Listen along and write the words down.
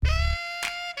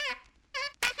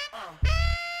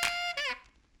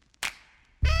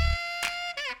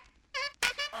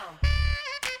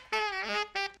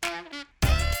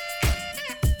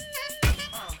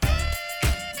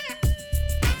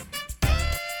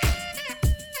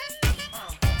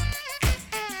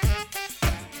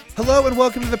Hello and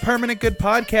welcome to the Permanent Good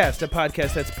Podcast, a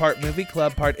podcast that's part movie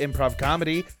club, part improv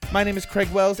comedy. My name is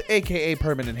Craig Wells, a.k.a.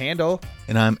 Permanent Handle.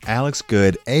 And I'm Alex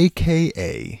Good,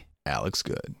 a.k.a. Alex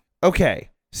Good.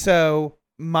 Okay, so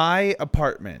my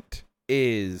apartment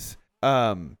is,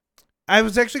 I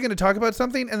was actually going to talk about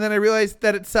something, and then I realized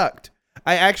that it sucked.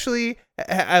 I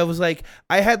was like,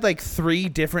 I had like 3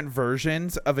 different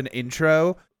versions of an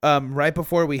intro right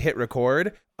before we hit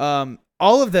record.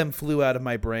 All of them flew out of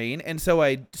my brain, and so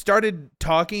I started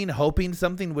talking, hoping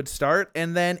something would start,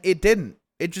 and then it didn't.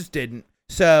 It just didn't.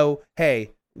 So, hey,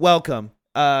 welcome.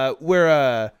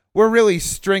 We're really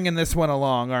stringing this one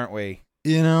along, aren't we?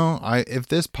 You know, if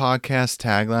this podcast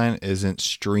tagline isn't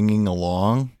stringing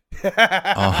along,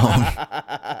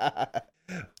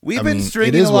 We've been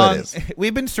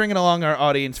stringing along our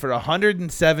audience for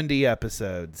 170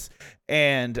 episodes,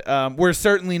 and we're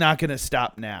certainly not going to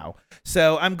stop now.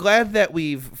 So I'm glad that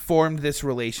we've formed this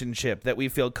relationship, that we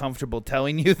feel comfortable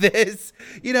telling you this.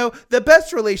 You know, the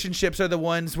best relationships are the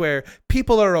ones where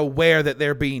people are aware that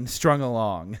they're being strung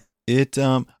along.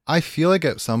 I feel like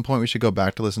at some point we should go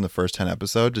back to listen to the first 10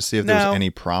 episodes to see if there's any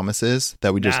promises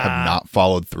that we just have not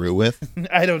followed through with.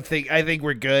 I think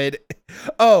we're good.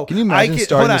 Oh, can you imagine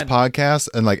starting this podcast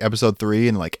and like episode 3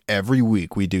 and like every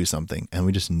week we do something and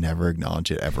we just never acknowledge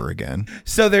it ever again?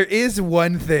 So there is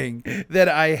one thing that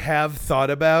I have thought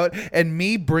about, and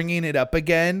me bringing it up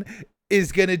again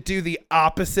is going to do the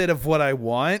opposite of what I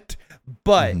want.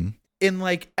 But in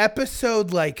like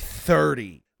episode like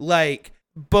 30, like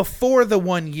before the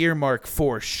 1 year mark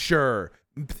for sure,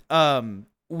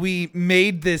 we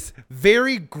made this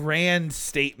very grand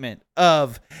statement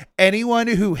of anyone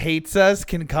who hates us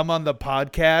can come on the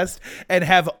podcast and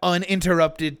have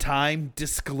uninterrupted time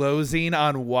disclosing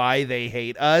on why they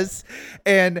hate us.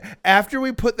 And after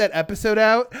we put that episode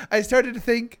out, I started to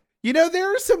think, you know,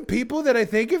 there are some people that I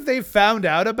think if they found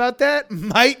out about that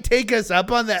might take us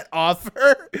up on that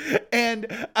offer. And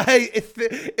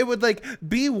it would like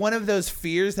be one of those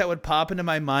fears that would pop into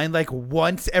my mind like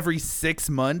once every 6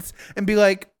 months and be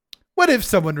like, what if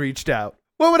someone reached out?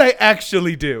 What would I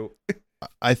actually do?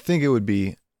 I think it would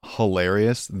be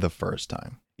hilarious the first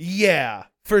time. Yeah,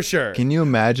 for sure. Can you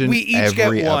imagine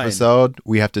every episode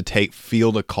we have to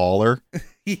field a caller?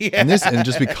 Yeah. And it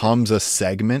just becomes a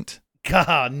segment?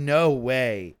 God, no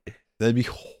way. That'd be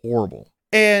horrible.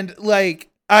 And like,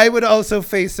 I would also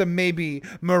face some maybe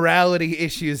morality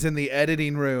issues in the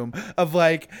editing room of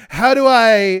like, how do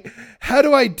I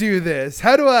do this?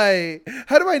 How do I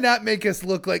not make us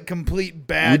look like complete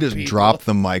bad people? We just drop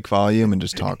the mic volume and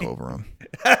just talk over them.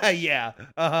 Yeah.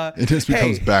 It just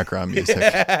becomes background music.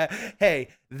 Hey,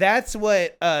 that's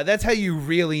how you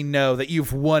really know that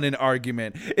you've won an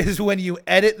argument, is when you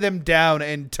edit them down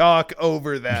and talk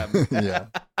over them. Yeah.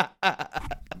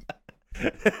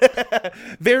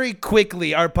 Very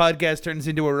quickly, our podcast turns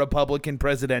into a Republican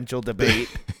presidential debate.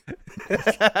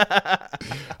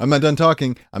 I'm not done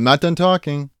talking.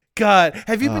 God,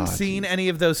 have you been seeing any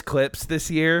of those clips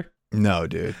this year? No,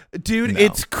 dude. No.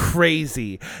 It's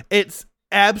crazy. It's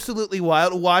absolutely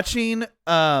wild watching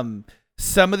some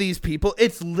of these people.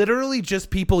 It's literally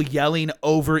just people yelling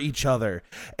over each other,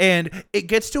 and it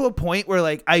gets to a point where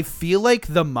like I feel like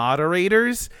the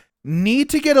moderators need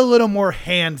to get a little more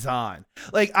hands-on.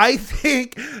 Like, I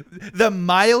think the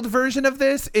mild version of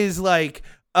this is like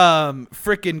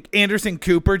frickin' Anderson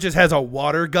Cooper just has a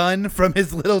water gun from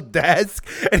his little desk,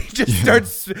 and he just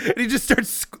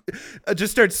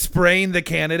starts spraying the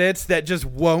candidates that just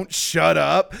won't shut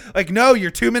up. Like, no, your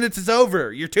 2 minutes is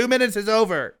over. You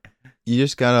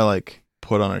just gotta like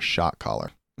put on a shot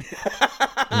collar.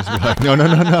 Just be like,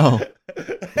 no.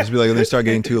 Just be like, when they start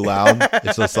getting too loud,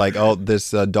 it's just like, oh,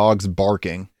 this dog's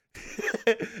barking.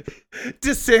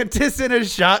 DeSantis in a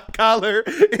shot collar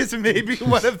is maybe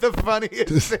one of the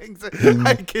funniest things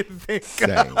I can think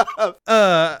of.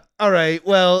 All right.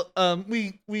 Well,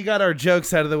 we got our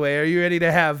jokes out of the way. Are you ready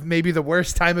to have maybe the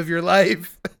worst time of your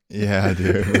life? Yeah,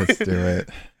 dude. Let's do it.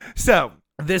 So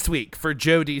this week for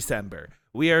Jodie-cember,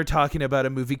 we are talking about a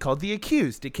movie called The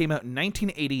Accused. It came out in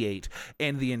 1988,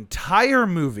 and the entire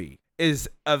movie is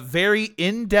a very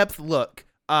in-depth look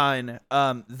on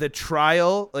the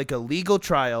trial, like a legal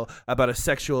trial about a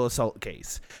sexual assault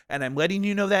case. And I'm letting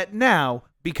you know that now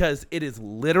because it is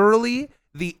literally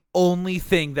the only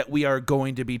thing that we are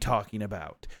going to be talking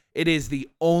about. It is the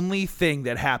only thing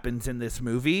that happens in this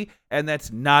movie, and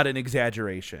that's not an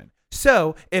exaggeration.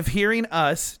 So if hearing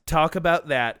us talk about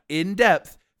that in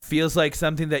depth feels like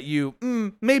something that you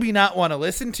maybe not want to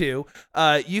listen to,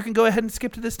 you can go ahead and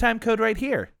skip to this time code right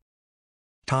here.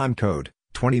 Time code,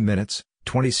 20 minutes,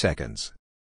 20 seconds.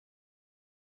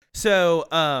 So,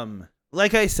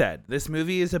 like I said, this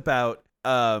movie is about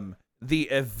the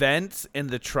events in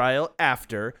the trial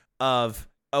after of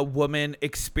a woman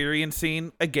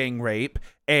experiencing a gang rape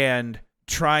and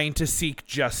trying to seek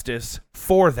justice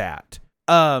for that.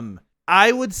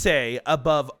 I would say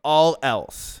above all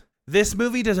else, this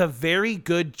movie does a very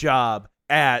good job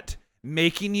at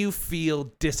making you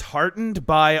feel disheartened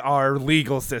by our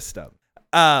legal system.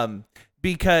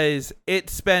 Because it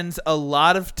spends a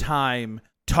lot of time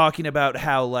talking about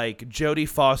how, like, Jodie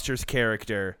Foster's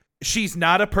character, she's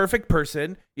not a perfect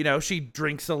person. You know, she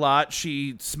drinks a lot,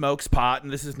 she smokes pot,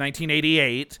 and this is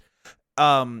 1988.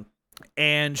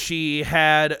 And she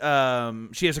has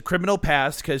a criminal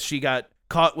past because she got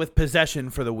caught with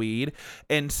possession for the weed.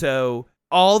 And so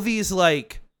all these,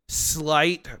 like,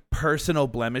 slight personal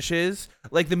blemishes,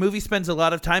 like, the movie spends a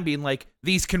lot of time being like,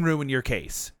 these can ruin your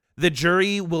case. The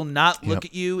jury will not look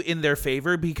at you in their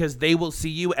favor because they will see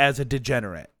you as a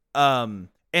degenerate. And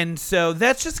so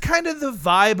that's just kind of the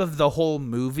vibe of the whole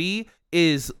movie,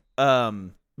 is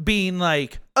being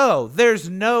like, oh, there's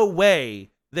no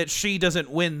way that she doesn't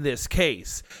win this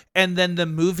case. And then the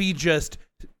movie just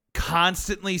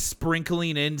constantly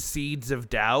sprinkling in seeds of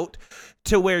doubt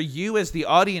to where you as the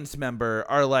audience member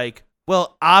are like,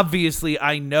 well, obviously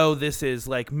I know this is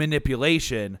like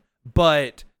manipulation,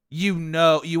 but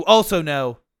you also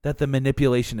know that the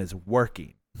manipulation is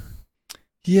working.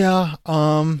 Yeah.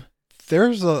 I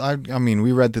mean,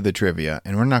 we read through the trivia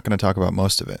and we're not going to talk about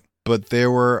most of it, but there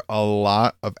were a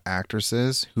lot of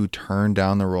actresses who turned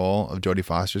down the role of Jodie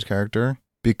Foster's character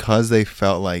because they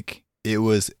felt like it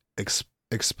was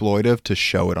exploitive to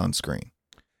show it on screen.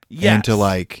 Yes. And to,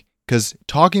 like, because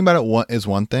talking about it is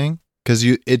one thing, because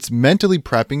it's mentally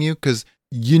prepping you, because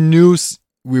you knew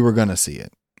we were going to see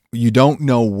it. You don't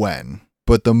know when,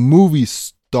 but the movie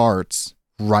starts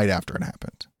right after it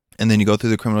happened. And then you go through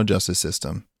the criminal justice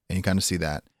system and you kind of see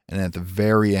that. And at the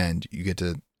very end, you get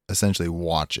to essentially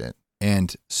watch it.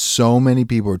 And so many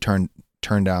people turn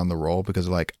down the role because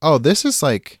they're like, oh, this is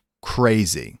like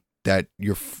crazy that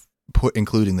you're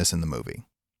including this in the movie.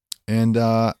 And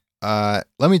let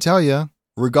me tell you,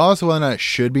 regardless of whether or not it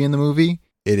should be in the movie,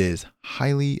 it is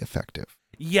highly effective.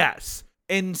 Yes.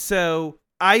 And so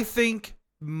I think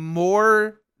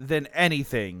more than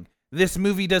anything, this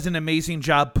movie does an amazing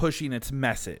job pushing its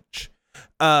message.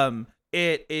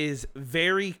 It is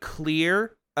very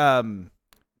clear to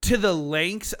the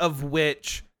lengths of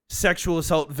which sexual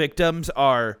assault victims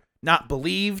are not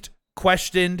believed,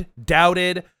 questioned,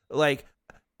 doubted, like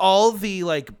all the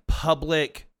like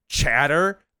public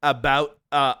chatter about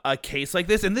a case like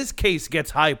this. And this case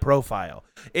gets high profile.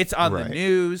 It's on the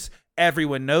news.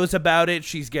 Everyone knows about it.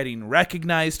 She's getting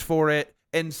recognized for it.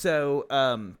 And so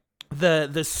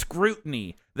the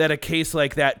scrutiny that a case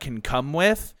like that can come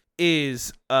with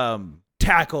is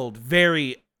tackled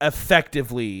very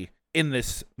effectively in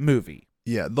this movie.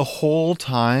 Yeah, the whole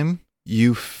time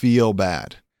you feel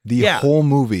bad. The whole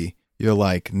movie, you're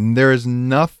like, there's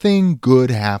nothing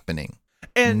good happening.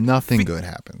 And nothing good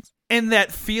happens. And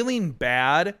that feeling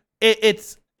bad,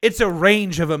 it's a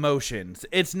range of emotions.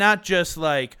 It's not just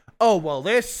like, oh, well,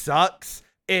 this sucks.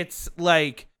 It's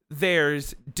like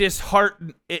there's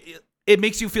disheartened. It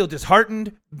makes you feel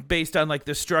disheartened based on like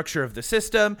the structure of the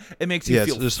system. It makes you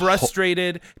feel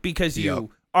frustrated because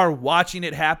you are watching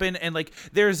it happen. And like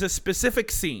there's a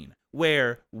specific scene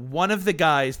where one of the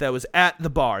guys that was at the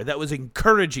bar that was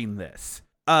encouraging this,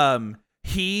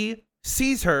 he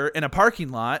sees her in a parking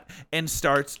lot and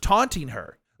starts taunting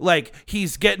her. Like,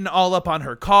 he's getting all up on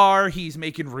her car. He's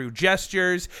making rude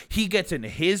gestures. He gets in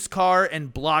his car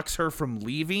and blocks her from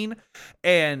leaving.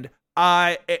 And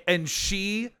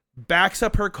she backs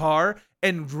up her car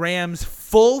and rams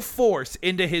full force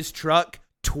into his truck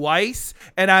twice.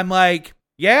 And I'm like,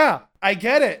 yeah, I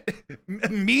get it.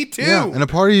 Me too. Yeah, and a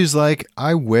part of you's like,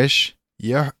 I wish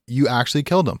you actually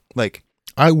killed him. Like,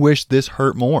 I wish this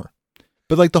hurt more.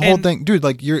 But like the whole thing, dude,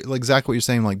 like you're like exactly what you're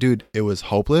saying. Like, dude, it was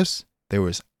hopeless. There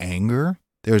was anger.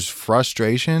 There was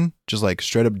frustration, just like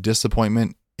straight up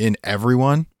disappointment in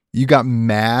everyone. You got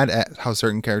mad at how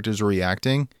certain characters were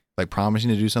reacting, like promising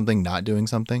to do something, not doing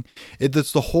something.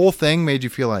 It's the whole thing made you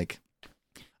feel like,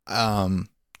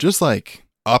 just like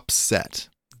upset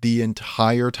the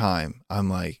entire time. I'm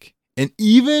like, and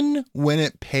even when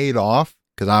it paid off,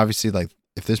 because obviously, like,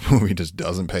 if this movie just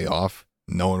doesn't pay off,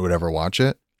 no one would ever watch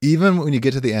it. Even when you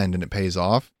get to the end and it pays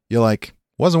off, you're like,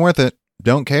 wasn't worth it.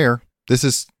 Don't care. This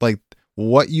is like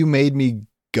what you made me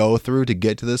go through to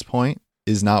get to this point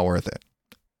is not worth it.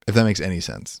 If that makes any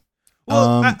sense.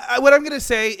 Well, what I'm going to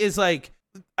say is like,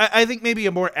 I think maybe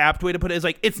a more apt way to put it is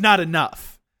like, it's not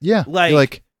enough. Yeah.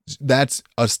 Like, that's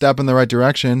a step in the right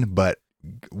direction, but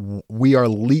we are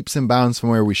leaps and bounds from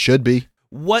where we should be.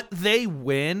 What they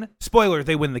win, spoiler,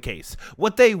 they win the case.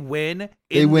 What they win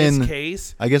this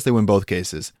case. I guess they win both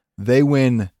cases. They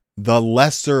win the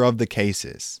lesser of the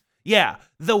cases. Yeah.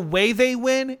 The way they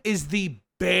win is the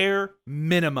bare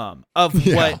minimum of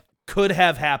what could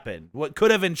have happened, what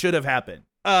could have and should have happened.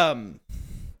 So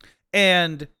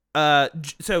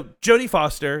Jodie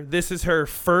Foster, this is her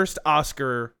first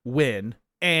Oscar win.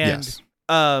 And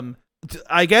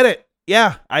I get it.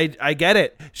 Yeah, I get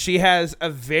it. She has a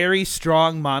very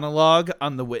strong monologue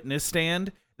on the witness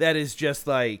stand that is just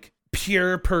like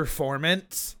pure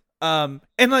performance. And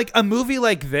like a movie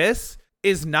like this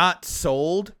is not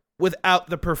sold without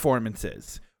the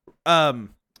performances.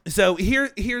 So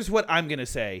here's what I'm going to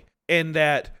say. In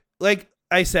that, like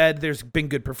I said, there's been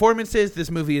good performances. This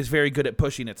movie is very good at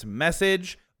pushing its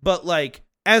message. But like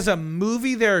as a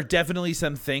movie, there are definitely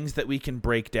some things that we can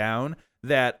break down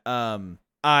that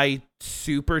I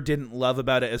super didn't love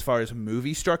about it as far as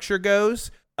movie structure goes.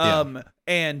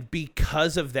 And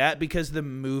because of that, because the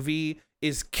movie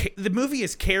is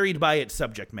carried by its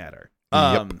subject matter.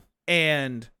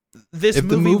 And if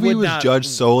the movie was judged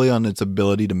solely on its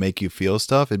ability to make you feel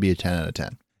stuff, it'd be a 10 out of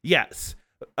 10. Yes.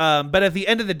 But at the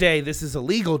end of the day, this is a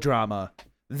legal drama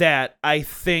that I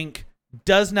think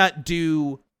does not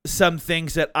do some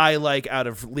things that I like out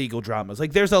of legal dramas.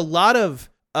 Like there's a lot of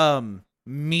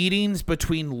meetings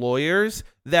between lawyers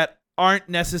that aren't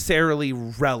necessarily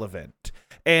relevant.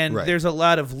 And there's a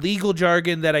lot of legal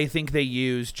jargon that I think they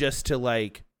use just to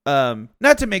like,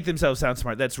 not to make themselves sound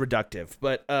smart. That's reductive.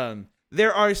 But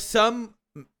there are some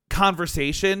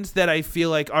conversations that I feel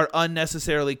like are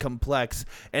unnecessarily complex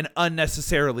and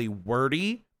unnecessarily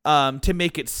wordy to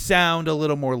make it sound a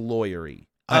little more lawyery.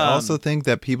 I also think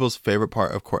that people's favorite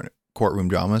part of courtroom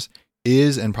dramas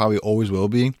is and probably always will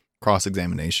be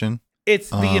cross-examination. It's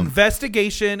the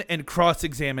investigation and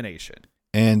cross-examination.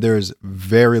 And there's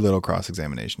very little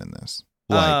cross-examination in this.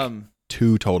 Like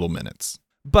 2 total minutes.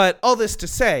 But all this to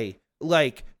say,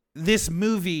 like, this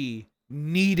movie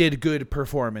needed good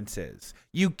performances.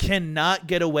 You cannot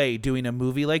get away doing a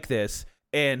movie like this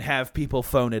and have people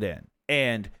phone it in.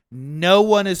 And no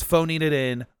one is phoning it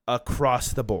in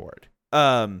across the board.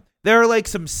 There are like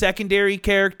some secondary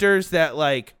characters that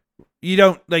like you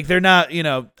don't like, they're not,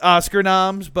 Oscar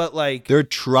noms, but like they're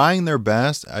trying their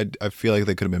best. I feel like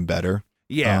they could have been better.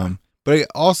 Yeah. But it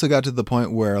also got to the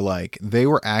point where like they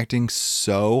were acting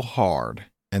so hard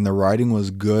and the writing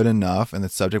was good enough and the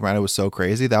subject matter was so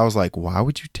crazy that I was like, why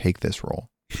would you take this role?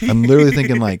 I'm literally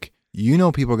thinking like,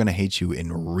 people are going to hate you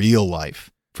in real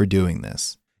life for doing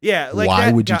this. Yeah. Like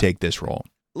why would you take this role?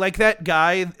 Like that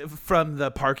guy from the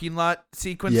parking lot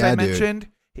sequence I mentioned,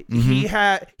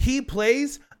 he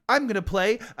plays, I'm going to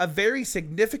play a very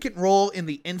significant role in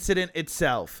the incident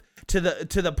itself to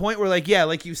the point where like, yeah,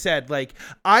 like you said, like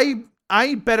I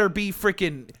better be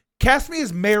freaking cast me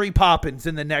as Mary Poppins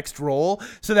in the next role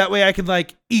so that way I can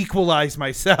like equalize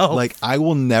myself. Like I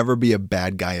will never be a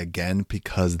bad guy again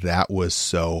because that was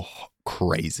so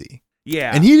crazy.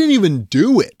 Yeah. And he didn't even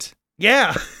do it.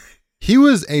 Yeah. He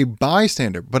was a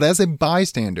bystander, but as a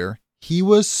bystander, he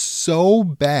was so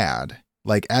bad,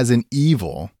 like as an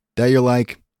evil, that you're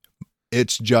like,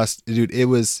 it's just, dude, it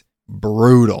was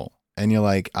brutal. And you're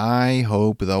like, I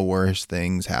hope the worst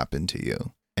things happen to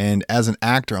you. And as an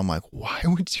actor, I'm like, why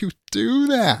would you do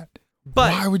that?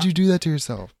 But why would you do that to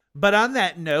yourself? But on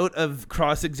that note of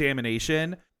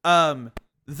cross-examination,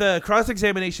 the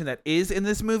cross-examination that is in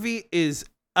this movie is,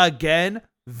 again,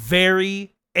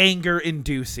 very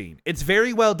anger-inducing. It's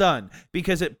very well done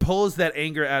because it pulls that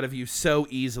anger out of you so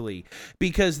easily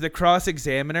because the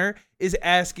cross-examiner is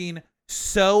asking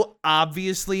so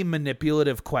obviously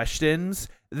manipulative questions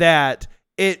that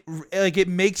it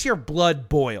makes your blood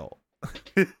boil.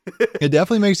 It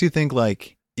definitely makes you think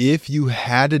like if you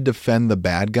had to defend the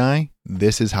bad guy,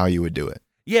 this is how you would do it.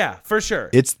 Yeah, for sure.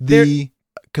 It's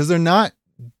because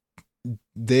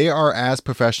they are as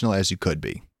professional as you could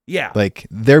be. Yeah. Like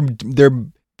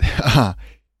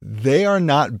they are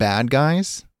not bad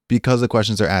guys because the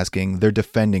questions they're asking, they're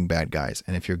defending bad guys.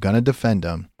 And if you're going to defend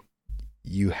them,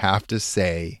 you have to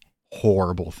say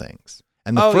horrible things.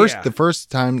 And the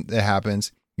first time it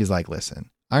happens, he's like,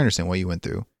 listen, I understand what you went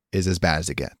through is as bad as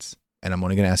it gets. And I'm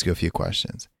only going to ask you a few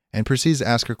questions. And proceeds to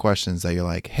ask her questions that you're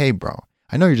like, hey, bro,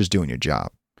 I know you're just doing your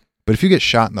job. But if you get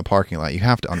shot in the parking lot, you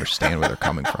have to understand where they're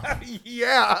coming from.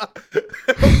 Yeah.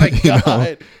 Oh, my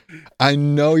God. I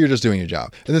know you're just doing your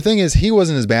job. And the thing is, he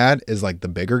wasn't as bad as like the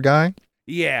bigger guy.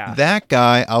 Yeah. That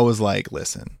guy, I was like,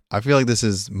 listen, I feel like this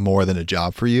is more than a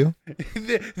job for you.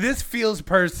 This feels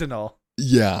personal.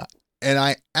 Yeah. and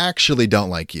I actually don't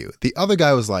like you. The other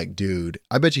guy was like, dude,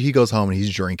 I bet you he goes home and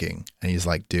he's drinking. And he's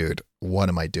like, dude, what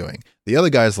am I doing? The other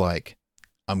guy's like,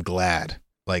 I'm glad.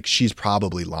 Like, she's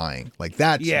probably lying. Like,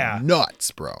 that's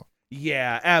nuts, bro.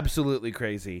 Yeah, absolutely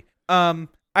crazy.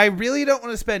 I really don't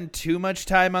want to spend too much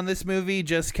time on this movie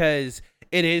just because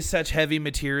it is such heavy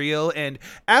material. And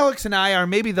Alex and I are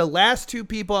maybe the last two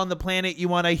people on the planet you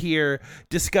want to hear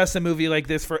discuss a movie like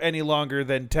this for any longer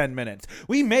than 10 minutes.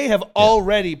 We may have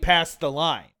already passed the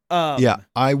line.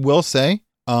 I will say,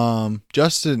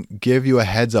 just to give you a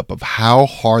heads up of how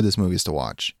hard this movie is to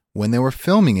watch. When they were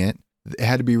filming it, it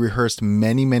had to be rehearsed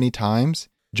many, many times.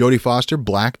 Jodie Foster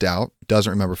blacked out,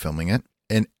 doesn't remember filming it.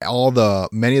 And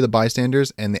many of the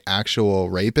bystanders and the actual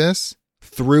rapists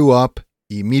threw up,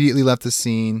 immediately left the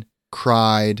scene,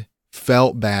 cried,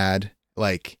 felt bad.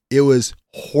 Like, it was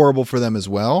horrible for them as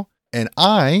well. And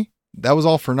that was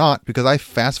all for naught because I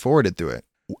fast forwarded through it.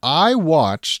 I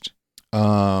watched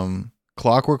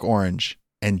Clockwork Orange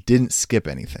and didn't skip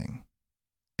anything.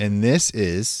 And this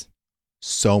is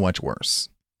so much worse.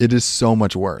 It is so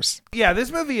much worse. Yeah,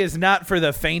 this movie is not for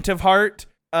the faint of heart.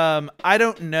 I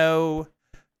don't know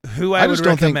who I would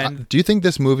recommend. Do you think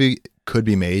this movie could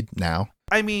be made now?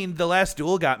 I mean, The Last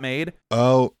Duel got made.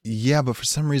 Oh, yeah, but for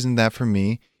some reason that for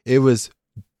me, it was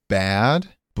bad,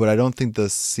 but I don't think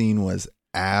the scene was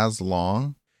as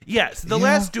long. Yes, The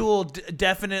Last Duel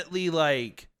definitely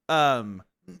The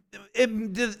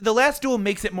Last Duel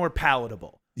makes it more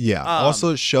palatable. Yeah,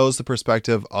 also shows the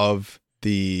perspective of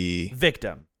the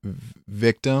victim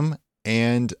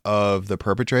and of the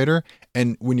perpetrator.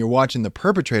 And when you're watching the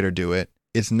perpetrator do it,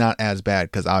 it's not as bad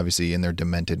because obviously in their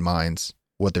demented minds,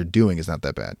 what they're doing is not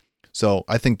that bad. So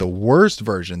I think the worst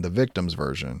version, the victim's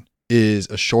version, is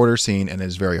a shorter scene and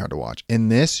is very hard to watch. In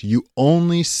this, you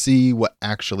only see what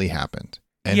actually happened.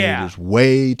 And it is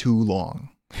way too long.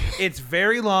 It's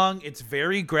very long. It's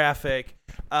very graphic.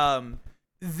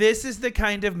 This is the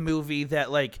kind of movie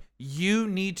that like you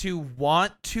need to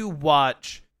want to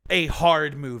watch a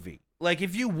hard movie. Like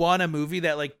if you want a movie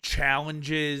that like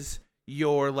challenges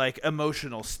your like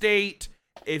emotional state,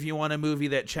 if you want a movie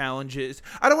that challenges,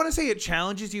 I don't want to say it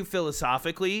challenges you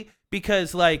philosophically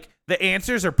because like the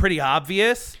answers are pretty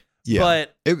obvious. Yeah.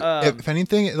 But if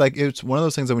anything, like it's one of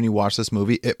those things that when you watch this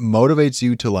movie, it motivates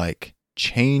you to like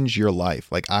change your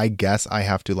life. Like I guess I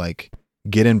have to like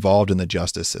get involved in the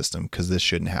justice system because this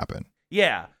shouldn't happen.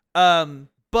 Yeah.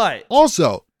 But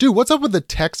also, dude, what's up with the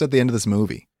text at the end of this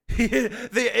movie?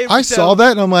 I saw saw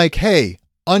that and I'm like, hey,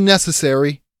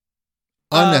 unnecessary.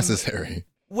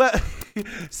 Well,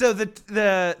 so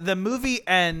the movie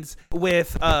ends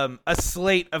with a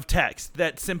slate of text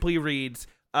that simply reads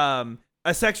a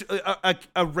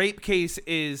rape case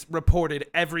is reported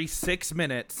every 6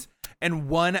 minutes and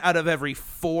 1 out of every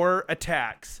 4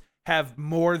 attacks have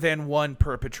more than one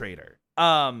perpetrator.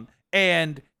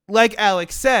 And like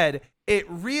Alex said, it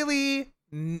really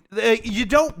you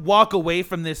don't walk away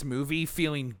from this movie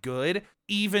feeling good,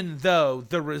 even though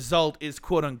the result is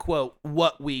quote unquote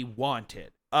what we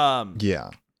wanted.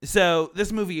 Yeah. So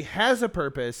this movie has a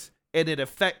purpose and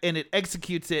it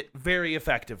executes it very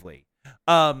effectively.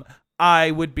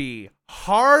 I would be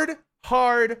hard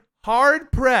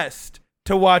pressed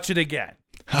to watch it again.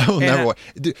 I will never watch.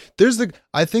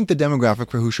 I think the demographic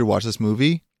for who should watch this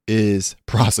movie is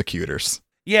prosecutors.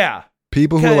 Yeah.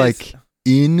 People who are like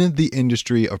in the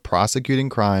industry of prosecuting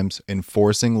crimes,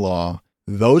 enforcing law.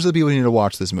 Those are the people who need to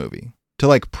watch this movie to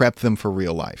like prep them for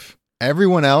real life.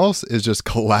 Everyone else is just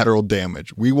collateral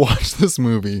damage. We watch this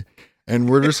movie and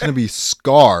we're just going to be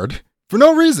scarred for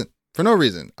no reason.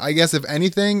 I guess if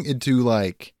anything,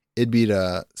 it'd be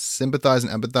to sympathize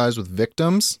and empathize with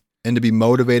victims and to be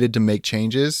motivated to make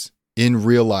changes in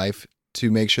real life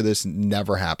to make sure this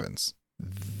never happens.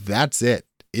 That's it.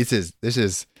 This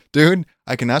is, dude,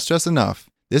 I cannot stress enough.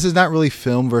 This is not really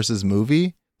film versus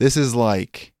movie. This is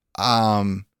like,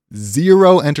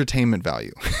 zero entertainment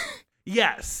value.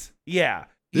 Yes. Yeah.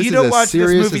 This you don't watch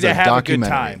this movie to have a good documentary.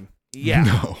 time.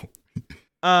 Yeah.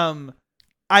 No.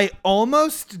 I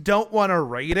almost don't want to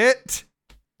rate it.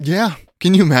 Yeah.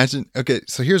 Can you imagine? Okay.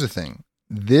 So here's the thing.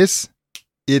 Dude,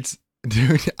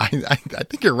 I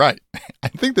think you're right. I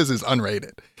think this is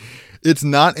unrated. It's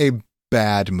not a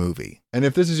bad movie. And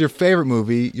if this is your favorite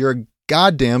movie, you're a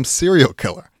goddamn serial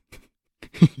killer.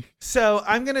 So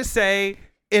I'm going to say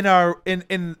in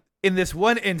this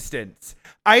one instance,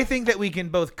 I think that we can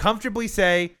both comfortably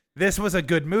say this was a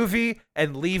good movie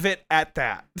and leave it at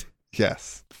that.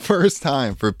 Yes. First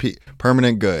time for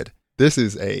permanent good. This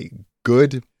is a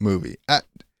good movie. I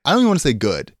don't even want to say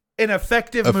good. An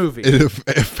effective movie. An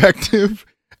effective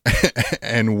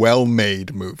and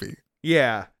well-made movie.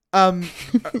 Yeah.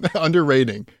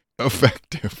 Underrating.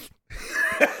 Effective.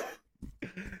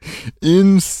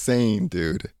 Insane,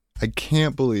 dude. I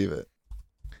can't believe it.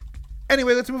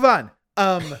 Anyway, let's move on.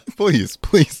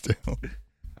 Please do.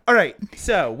 All right,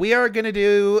 so we are going to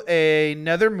do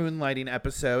another moonlighting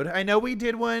episode. I know we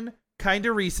did one kind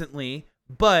of recently,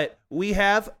 but we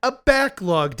have a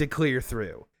backlog to clear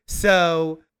through.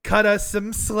 So cut us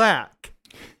some slack.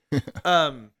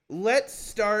 Let's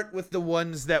start with the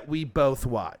ones that we both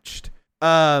watched.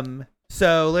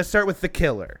 So let's start with The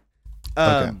Killer.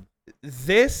 Okay.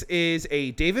 This is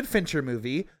a David Fincher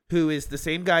movie, who is the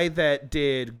same guy that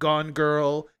did Gone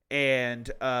Girl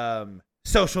and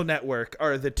Social Network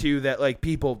are the two that like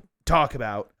people talk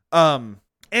about.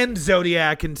 And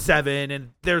Zodiac and Seven,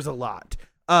 and there's a lot.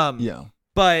 Yeah.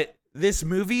 But this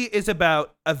movie is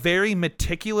about a very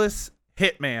meticulous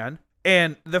hitman,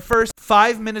 and the first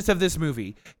 5 minutes of this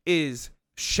movie is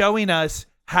showing us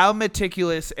how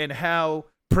meticulous and how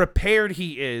prepared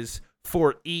he is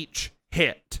for each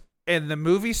hit. And the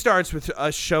movie starts with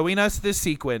us showing us this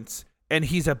sequence, and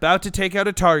he's about to take out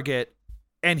a target,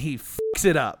 and he fucks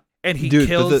it up, and he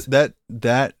kills. But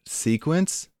that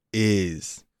sequence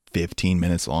is 15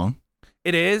 minutes long.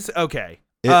 It is? Okay.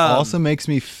 It also makes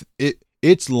me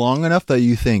it's long enough that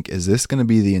you think, is this going to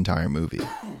be the entire movie?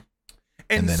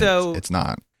 And then so it's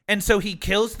not. And so he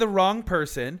kills the wrong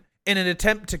person in an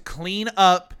attempt to clean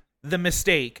up the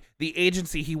mistake. The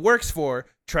agency he works for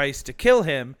tries to kill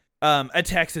him,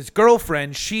 attacks his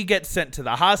girlfriend. She gets sent to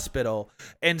the hospital.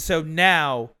 And so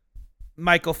now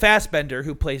Michael Fassbender,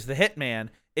 who plays the hitman,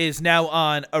 is now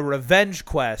on a revenge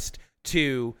quest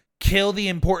to kill the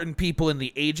important people in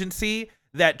the agency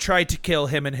that tried to kill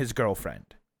him and his girlfriend.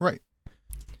 Right.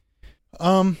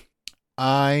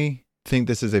 I think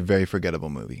this is a very forgettable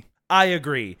movie. I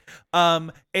agree.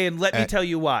 And let me tell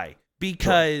you why.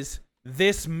 Because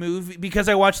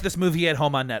I watched this movie at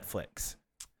home on Netflix.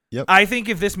 Yep. I think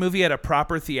if this movie had a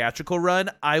proper theatrical run,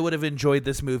 I would have enjoyed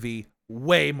this movie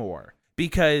way more,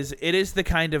 because it is the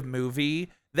kind of movie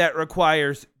that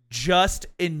requires just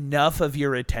enough of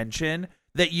your attention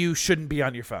that you shouldn't be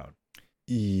on your phone.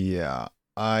 Yeah,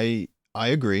 I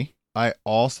agree. I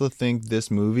also think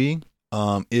this movie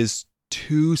is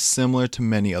too similar to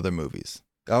many other movies.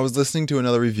 I was listening to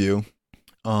another review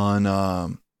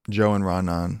on Joe and Ron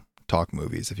on Talk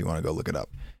Movies, if you want to go look it up.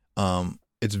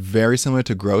 It's very similar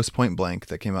to Gross Point Blank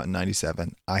that came out in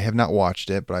 97. I have not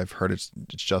watched it, but I've heard it's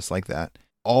just like that.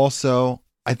 Also,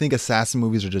 I think assassin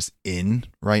movies are just in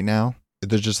right now.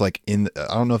 They're just like I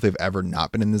don't know if they've ever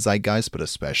not been in the zeitgeist, but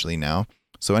especially now.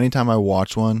 So anytime I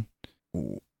watch one,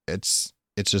 it's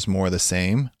just more of the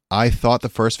same. I thought the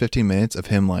first 15 minutes of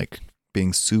him like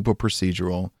being super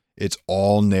procedural, it's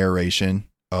all narration,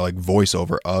 like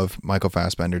voiceover of Michael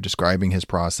Fassbender describing his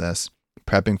process,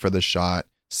 prepping for the shot,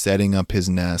 setting up his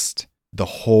nest, the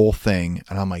whole thing.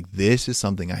 And I'm like, this is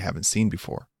something I haven't seen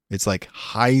before. It's like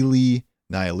highly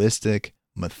nihilistic,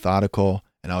 methodical,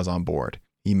 and I was on board.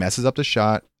 He messes up the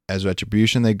shot. As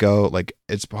retribution, they go, like,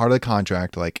 it's part of the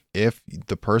contract. Like, if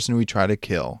the person we try to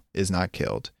kill is not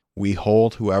killed, we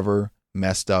hold whoever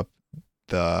messed up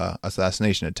the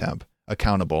assassination attempt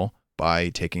accountable by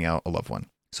taking out a loved one.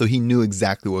 So he knew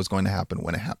exactly what was going to happen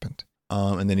when it happened.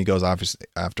 And then he goes, obviously,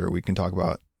 after we can talk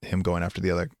about him going after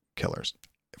the other killers.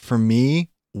 For me,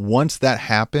 once that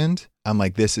happened, I'm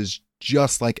like, this is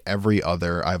just like every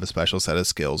other I have a special set of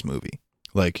skills movie.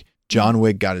 Like, John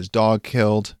Wick got his dog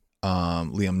killed.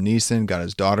 Liam Neeson got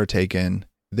his daughter taken.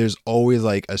 There's always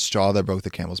like a straw that broke the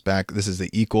camel's back. This is the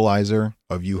equalizer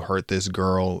of you hurt this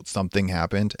girl, something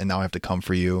happened, and now I have to come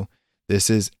for you. This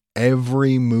is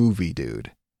every movie,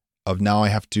 dude, of now I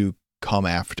have to come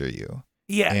after you.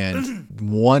 Yeah. And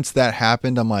once that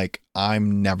happened, I'm like,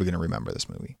 I'm never going to remember this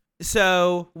movie.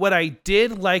 So what I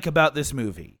did like about this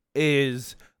movie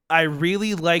is I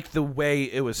really liked the way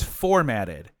it was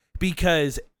formatted,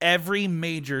 because every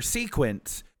major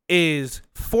sequence is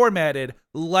formatted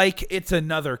like it's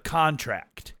another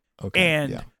contract. Okay,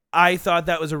 and I thought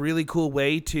that was a really cool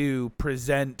way to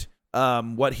present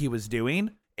what he was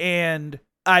doing. And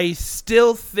I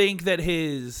still think that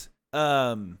his,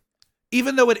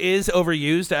 even though it is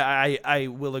overused, I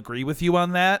will agree with you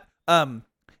on that.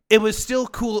 It was still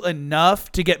cool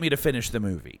enough to get me to finish the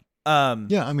movie.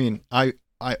 Yeah, I mean, I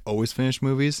always finish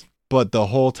movies, but the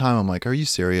whole time I'm like, are you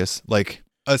serious? Like,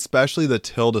 especially the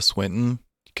Tilda Swinton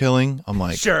killing, I'm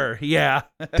like, sure, yeah.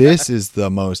 This is the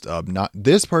most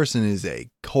this person is a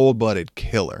cold-blooded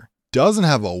killer. Doesn't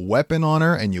have a weapon on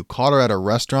her, and you caught her at a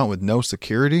restaurant with no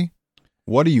security?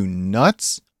 What are you,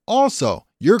 nuts? Also,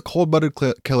 you're a cold-blooded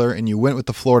killer, and you went with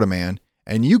the Florida man,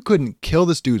 and you couldn't kill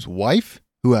this dude's wife,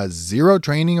 who has zero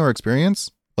training or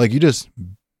experience? Like, you just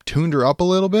tuned her up a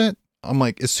little bit. I'm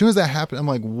like, as soon as that happened, I'm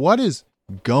like, what is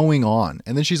going on?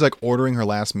 And then she's like ordering her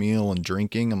last meal and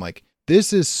drinking. I'm like,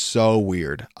 this is so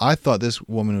weird. I thought this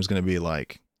woman was going to be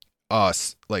like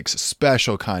us, like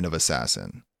special kind of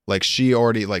assassin. Like, she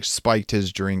already like spiked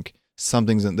his drink.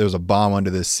 There's a bomb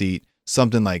under this seat.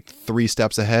 Something like 3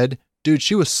 steps ahead. Dude,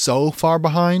 she was so far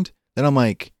behind that I'm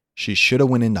like, she should have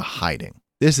went into hiding.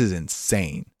 This is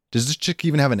insane. Does this chick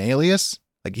even have an alias?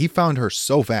 Like, he found her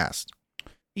so fast.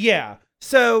 Yeah.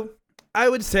 So I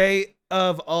would say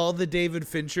of all the David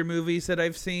Fincher movies that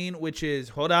I've seen, which is,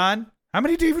 hold on, how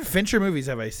many David Fincher movies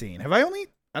have I seen?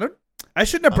 I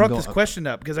shouldn't have brought this question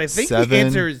up because I think the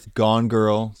answer is Gone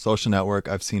Girl, Social Network.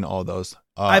 I've seen all those.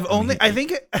 I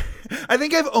think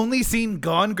I've only seen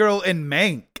Gone Girl and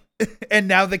Mank and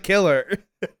now The Killer.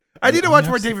 I need to watch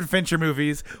more David Fincher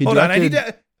movies. Hold on, I need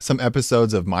to some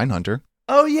episodes of Mindhunter.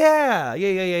 Oh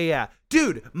yeah.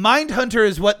 Dude, Mindhunter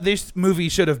is what this movie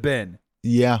should have been.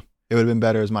 Yeah, it would have been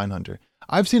better as Mindhunter.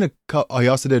 I've seen he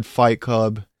also did Fight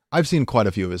Club. I've seen quite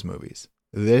a few of his movies.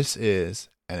 This is,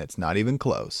 and it's not even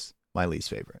close, my least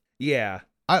favorite. Yeah.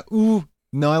 I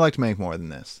liked Mank more than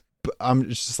this. But I'm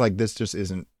just like, this just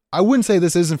isn't. I wouldn't say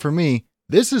this isn't for me.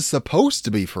 This is supposed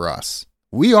to be for us.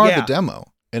 We are the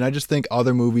demo. And I just think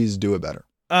other movies do it better.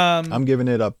 I'm giving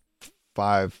it a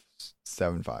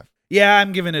 5.75. Yeah,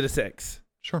 I'm giving it a 6.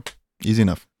 Sure. Easy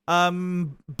enough.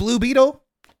 Blue Beetle.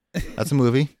 That's a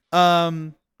movie.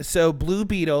 So Blue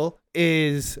Beetle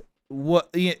is what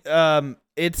it's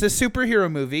a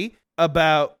superhero movie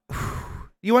about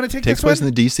you want to take takes this one? place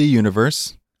in the DC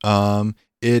universe.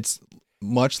 It's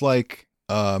much like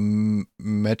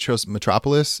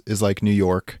Metropolis is like New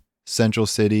York. Central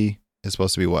City is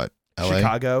supposed to be what?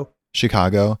 LA?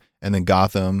 Chicago. And then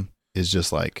Gotham is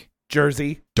just like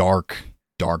Jersey. Dark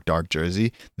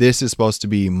Jersey. This is supposed to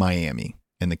be Miami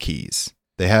and the Keys.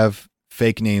 They have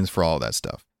fake names for all that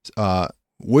stuff.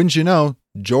 Wouldn't you know,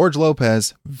 George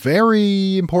Lopez,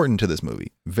 very important to this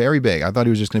movie. Very big. I thought he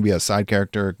was just going to be a side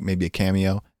character, maybe a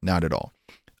cameo. Not at all.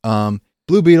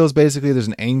 Blue Beetles, basically, there's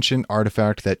an ancient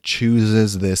artifact that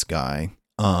chooses this guy.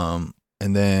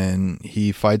 And then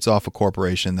he fights off a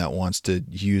corporation that wants to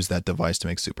use that device to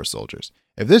make super soldiers.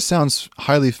 If this sounds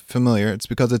highly familiar, it's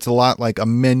because it's a lot like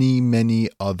many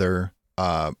other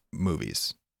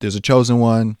movies. There's a Chosen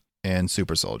One and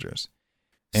super soldiers.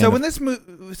 And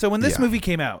so when this movie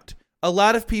came out, a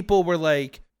lot of people were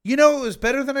like, it was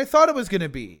better than I thought it was going to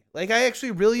be. Like, I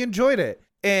actually really enjoyed it.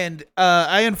 And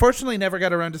I unfortunately never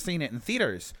got around to seeing it in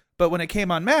theaters. But when it came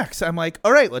on Max, I'm like,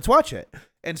 all right, let's watch it.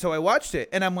 And so I watched it,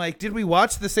 and I'm like, did we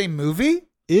watch the same movie?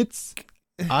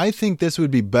 I think this would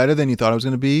be better than you thought it was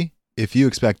going to be if you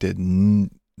expected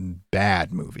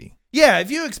bad movie. Yeah,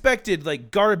 if you expected like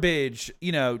garbage,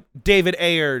 David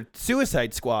Ayer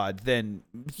Suicide Squad, then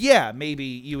yeah, maybe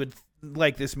you would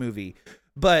like this movie.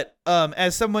 But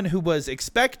as someone who was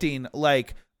expecting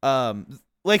like how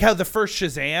the first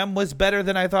Shazam was better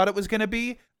than I thought it was going to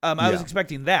be, I was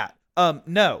expecting that.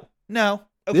 No.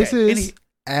 Okay. This is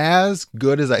as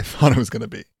good as I thought it was going to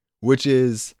be, which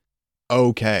is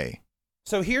okay.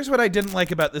 So here's what I didn't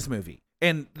like about this movie.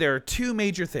 And there are 2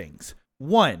 major things.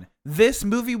 1, this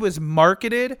movie was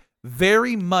marketed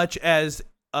very much as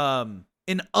an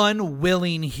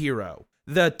unwilling hero.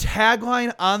 The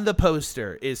tagline on the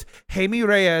poster is Jaime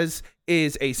Reyes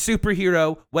is a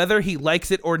superhero, whether he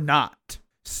likes it or not.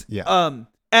 Yeah.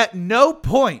 At no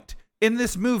point in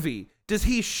this movie does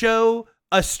he show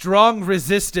a strong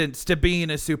resistance to being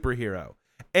a superhero.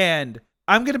 And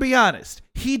I'm going to be honest,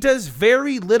 he does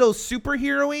very little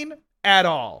superheroing at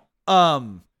all.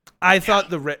 I thought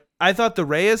the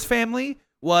Reyes family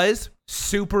was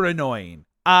super annoying.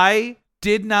 I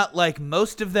did not like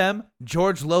most of them,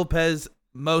 George Lopez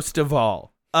most of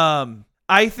all.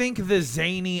 I think the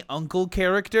zany uncle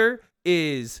character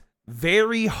is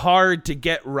very hard to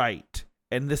get right,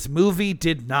 and this movie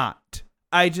did not.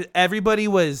 Everybody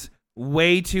was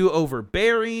way too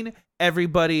overbearing.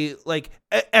 Everybody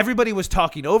was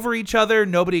talking over each other.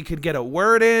 Nobody could get a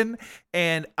word in,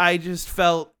 and I just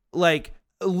felt like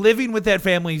living with that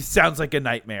family sounds like a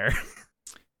nightmare.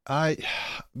 I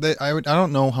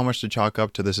don't know how much to chalk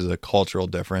up to this as a cultural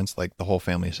difference. Like, the whole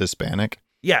family is Hispanic.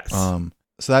 Yes. So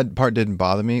that part didn't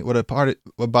bother me. What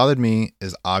bothered me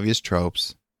is obvious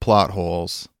tropes, plot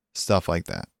holes, stuff like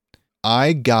that.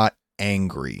 I got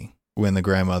angry when the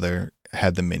grandmother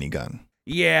had the minigun.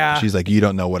 Yeah. She's like, you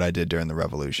don't know what I did during the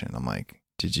revolution. I'm like,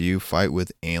 did you fight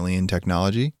with alien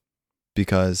technology?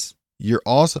 Because you're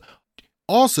also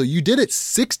you did it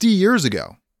 60 years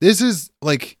ago. This is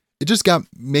like, it just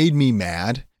made me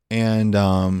mad. And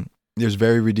There's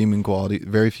very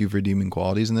few redeeming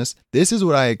qualities in this. This is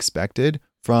what I expected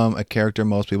from a character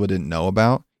most people didn't know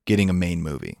about getting a main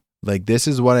movie. Like, this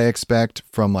is what I expect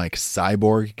from like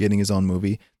Cyborg getting his own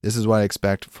movie. This is what I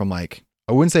expect from like,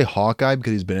 I wouldn't say Hawkeye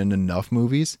because he's been in enough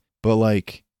movies, but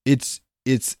like it's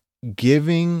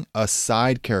giving a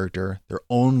side character their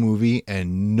own movie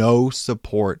and no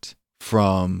support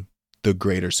from the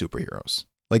greater superheroes.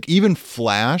 Like, even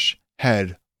Flash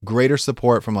had greater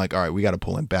support from like, all right, we got to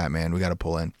pull in Batman, we got to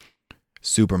pull in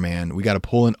Superman, we got to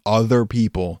pull in other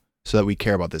people so that we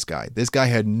care about this guy. This guy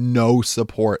had no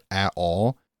support at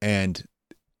all, and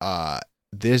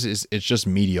it's just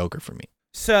mediocre for me.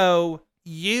 So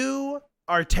you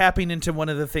are tapping into one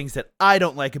of the things that I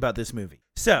don't like about this movie.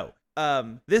 So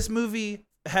this movie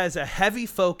has a heavy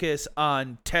focus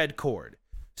on Ted Kord.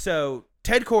 So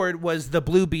Ted Kord was the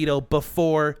Blue Beetle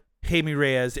before Jaime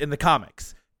Reyes in the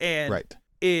comics. And right.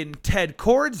 In Ted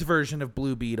Kord's version of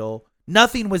Blue Beetle,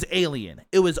 nothing was alien.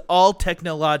 It was all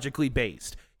technologically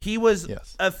based. He was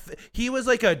he was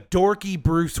like a dorky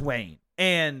Bruce Wayne.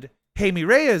 And Jaime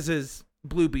Reyes'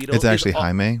 Blue Beetle. It's actually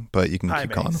Jaime, but you can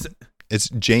keep calling him. It's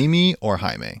Jamie or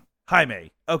Jaime.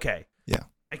 Jaime. Okay. Yeah.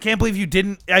 I can't believe you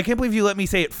let me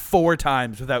say it 4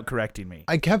 times without correcting me.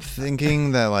 I kept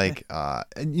thinking that like,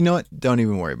 you know what? Don't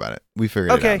even worry about it. We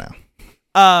figured it out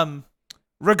now.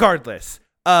 Regardless,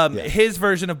 his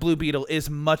version of Blue Beetle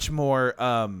is much more,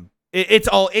 it's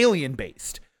all alien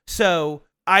based. So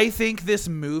I think this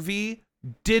movie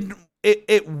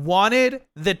it wanted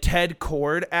the Ted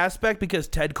Kord aspect because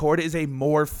Ted Kord is a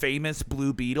more famous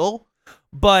Blue Beetle,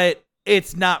 but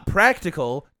it's not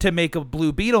practical to make a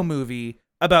Blue Beetle movie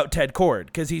about Ted Kord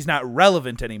because he's not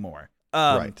relevant anymore.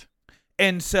 Right.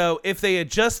 And so if they had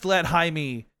just let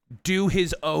Jaime do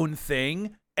his own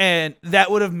thing, and that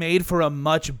would have made for a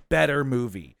much better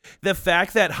movie. The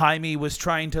fact that Jaime was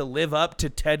trying to live up to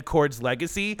Ted Kord's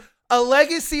legacy, a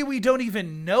legacy we don't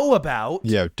even know about.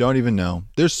 Yeah, don't even know.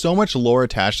 There's so much lore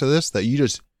attached to this that you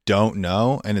just don't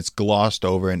know, and it's glossed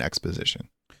over in exposition.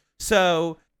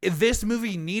 So this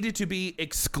movie needed to be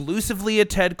exclusively a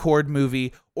Ted Kord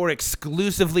movie or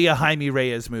exclusively a Jaime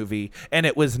Reyes movie, and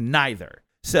it was neither.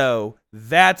 So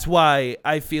that's why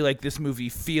I feel like this movie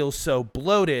feels so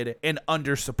bloated and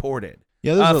under-supported.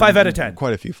 Yeah, there's 5 out of 10.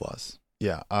 Quite a few flaws.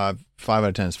 Yeah, 5 out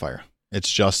of 10 is fire. It's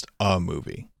just a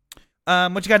movie.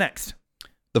 What you got next?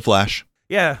 The Flash.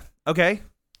 Yeah, okay.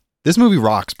 This movie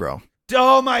rocks, bro.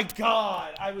 Oh my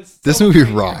God. This movie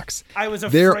rocks. I was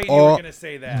afraid you were going to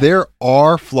say that. There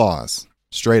are flaws,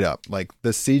 straight up. Like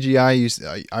the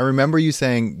CGI, I remember you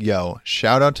saying, yo,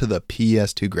 shout out to the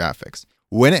PS2 graphics.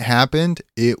 When it happened,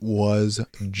 it was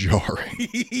jarring.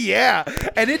 Yeah,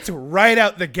 and it's right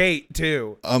out the gate,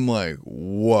 too. I'm like,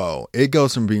 whoa. It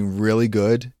goes from being really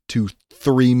good to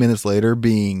 3 minutes later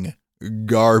being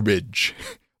garbage.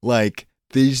 Like,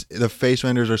 the face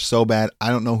renders are so bad, I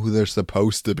don't know who they're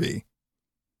supposed to be.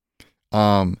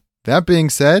 That being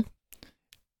said,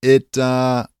 it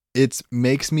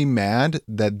makes me mad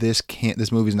that this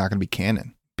movie's not going to be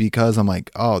canon, because I'm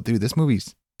like, oh, dude, this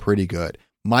movie's pretty good.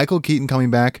 Michael Keaton coming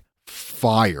back,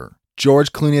 fire.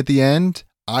 George Clooney at the end,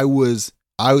 I loved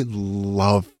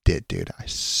it, dude. I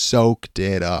soaked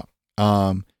it up.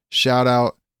 Shout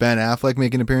out Ben Affleck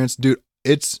making an appearance, dude.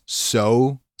 It's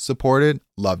so supported,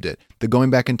 loved it. The going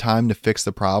back in time to fix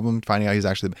the problem, finding out he's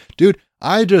actually, dude,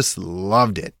 I just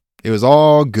loved it. It was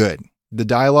all good. The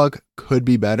dialogue could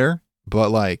be better, but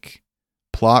like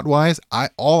plot wise,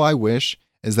 all I wish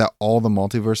is that all the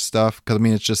multiverse stuff, because I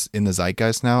mean, it's just in the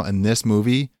zeitgeist now, and this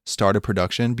movie started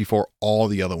production before all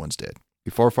the other ones did.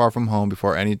 Before Far From Home,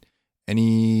 before anything,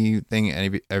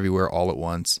 everywhere, all at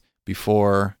once,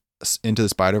 before Into the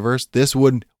Spider-Verse, this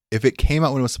would, if it came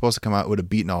out when it was supposed to come out, it would have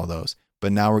beaten all those.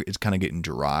 But now it's kind of getting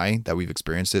dry that we've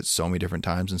experienced it so many different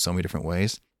times in so many different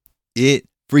ways. It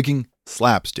freaking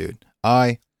slaps, dude.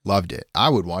 I loved it. I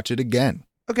would watch it again.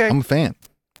 Okay. I'm a fan.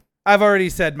 I've already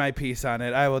said my piece on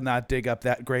it. I will not dig up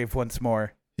that grave once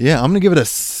more. Yeah, I'm going to give it a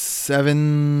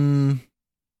 7.5,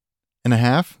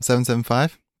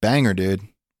 7.75. Banger, dude.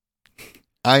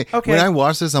 When I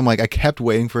watched this, I'm like, I kept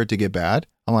waiting for it to get bad.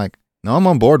 I'm like, no, I'm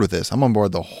on board with this. I'm on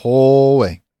board the whole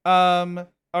way. All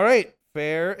right.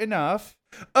 Fair enough.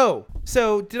 Oh,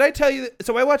 so did I tell you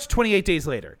so I watched 28 Days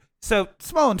Later. So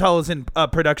Small and Tall is in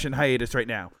production hiatus right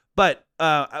now. But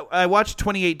I watched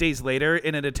 28 Days Later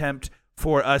in an attempt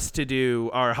for us to do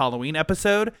our Halloween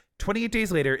episode. 28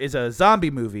 Days Later is a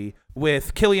zombie movie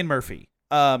with Cillian Murphy.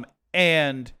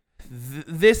 And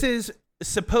this is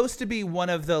supposed to be one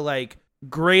of the like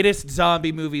greatest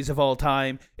zombie movies of all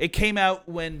time. It came out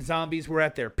when zombies were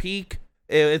at their peak.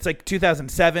 It's like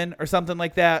 2007 or something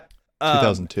like that.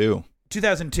 2002.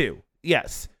 2002.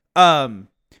 Yes.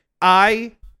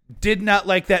 I did not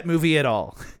like that movie at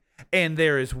all. And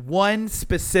there is one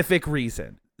specific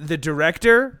reason. The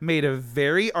director made a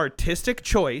very artistic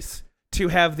choice to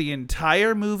have the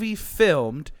entire movie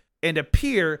filmed and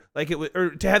appear like it was,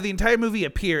 or to have the entire movie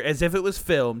appear as if it was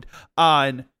filmed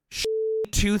on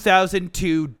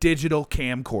 2002 digital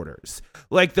camcorders,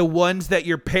 like the ones that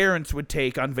your parents would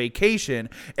take on vacation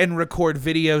and record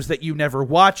videos that you never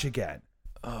watch again.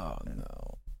 Oh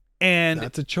no. And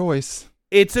that's a choice.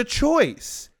 It's a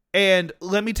choice. And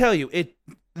let me tell you, it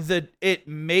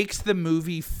makes the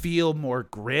movie feel more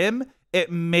grim.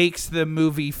 It makes the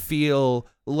movie feel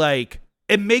like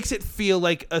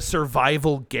a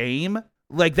survival game.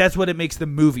 Like that's what it makes the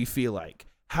movie feel like.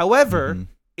 However,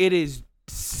 it is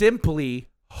simply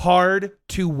hard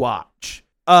to watch.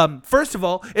 First of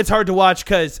all, it's hard to watch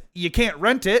because you can't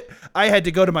rent it. I had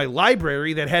to go to my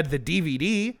library that had the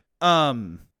DVD.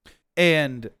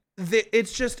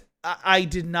 It's just, I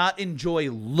did not enjoy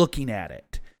looking at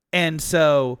it. And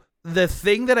so the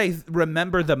thing that I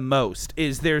remember the most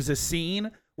is there's a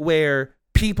scene where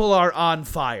people are on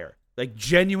fire, like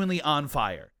genuinely on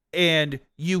fire. And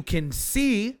you can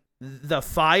see the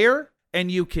fire and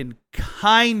you can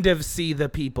kind of see the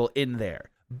people in there.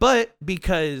 But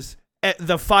because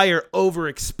the fire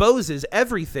overexposes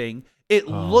everything, it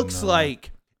looks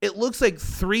like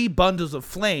 3 bundles of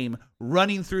flame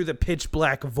running through the pitch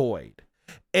black void.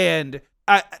 And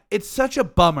it's such a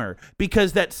bummer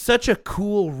because that's such a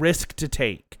cool risk to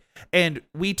take. And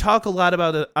we talk a lot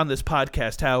about it on this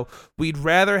podcast, how we'd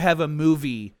rather have a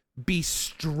movie be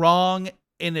strong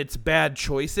in its bad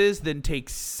choices than take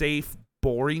safe,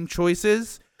 boring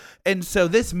choices. And so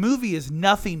this movie is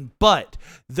nothing but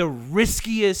the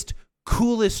riskiest,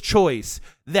 coolest choice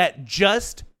that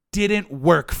just didn't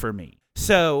work for me.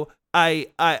 So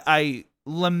I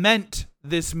lament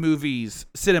this movie's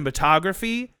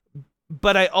cinematography,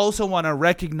 but I also want to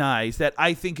recognize that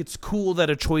I think it's cool that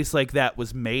a choice like that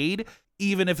was made,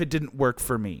 even if it didn't work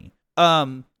for me.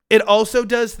 It also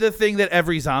does the thing that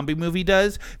every zombie movie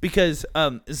does, because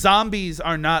zombies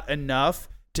are not enough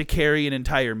to carry an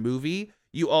entire movie.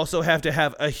 You also have to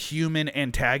have a human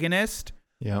antagonist.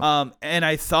 Yeah. And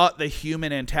I thought the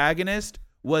human antagonist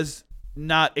was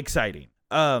not exciting.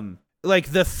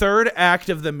 Like the third act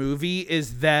of the movie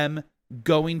is them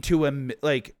going to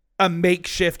a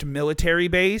makeshift military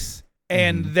base,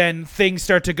 and then things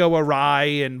start to go awry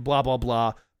and blah, blah,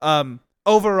 blah.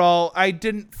 Overall, I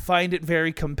didn't find it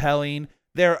very compelling.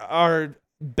 There are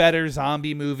better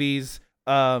zombie movies.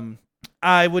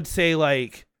 I would say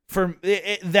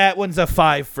that one's a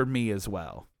 5 for me as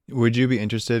well. Would you be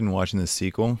interested in watching the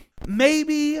sequel?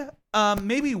 Maybe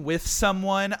with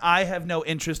someone. I have no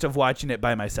interest of watching it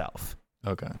by myself.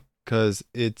 Okay. Because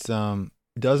it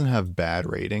doesn't have bad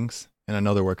ratings. And I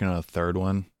know they're working on a third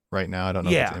one right now. I don't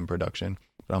know if it's in production.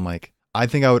 But I'm like, I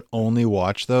think I would only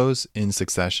watch those in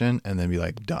succession and then be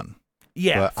like, done.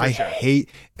 Yeah, but I hate,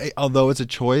 although it's a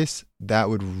choice, that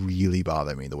would really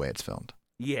bother me the way it's filmed.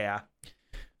 Yeah.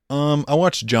 I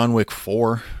watched John Wick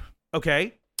 4.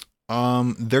 Okay.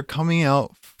 They're coming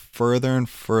out further and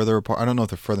further apart. I don't know if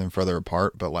they're further and further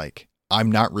apart, but like,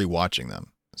 I'm not rewatching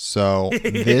them. So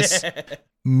this,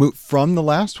 from the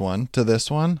last one to this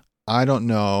one, I don't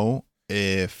know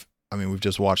we've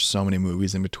just watched so many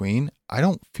movies in between. I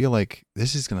don't feel like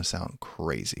this is going to sound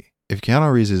crazy. If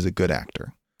Keanu Reeves is a good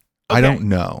actor, okay. I don't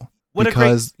know.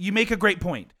 You make a great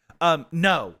point.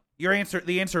 No,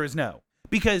 the answer is no.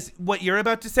 Because what you're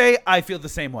about to say, I feel the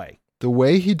same way. The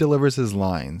way he delivers his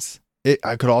lines, it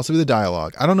could also be the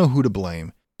dialogue. I don't know who to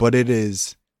blame, but it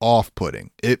is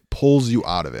off-putting. It pulls you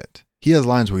out of it. He has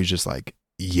lines where he's just like,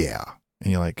 yeah.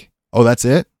 And you're like, oh, that's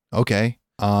it? Okay.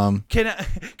 Can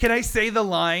I say the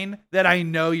line that I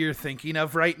know you're thinking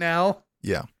of right now?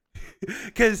 Yeah.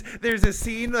 Because there's a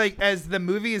scene, like, as the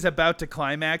movie is about to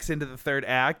climax into the third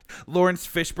act, Lawrence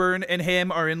Fishburne and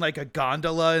him are in like a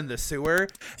gondola in the sewer.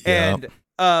 Yep.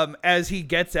 And as he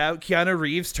gets out, Keanu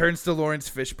Reeves turns to Lawrence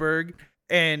Fishburne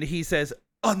and he says,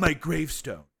 on my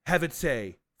gravestone, have it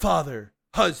say, father,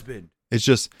 husband. It's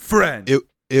just friend.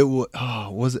 It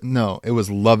was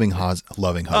loving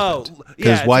husband. Oh, because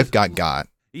yeah, his wife got.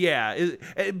 Yeah,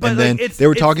 but then they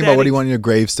were talking about what he wanted in a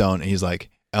gravestone, and he's like,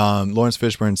 Lawrence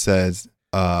Fishburne says,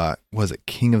 was it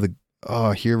king of the?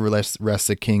 Oh, here rests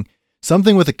a king.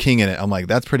 Something with a king in it. I'm like,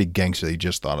 that's pretty gangster. He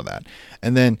just thought of that.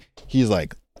 And then he's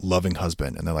like, loving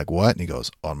husband, and they're like, what? And he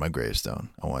goes, on my gravestone,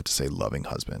 I want to say loving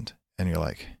husband. And you're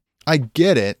like, I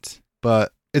get it,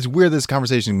 but it's weird this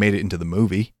conversation made it into the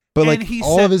movie. But like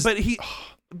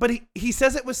but he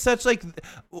says it with such like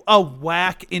a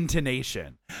whack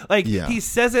intonation. Like he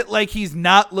says it like he's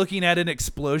not looking at an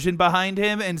explosion behind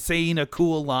him and saying a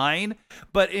cool line,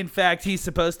 but in fact he's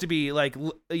supposed to be like,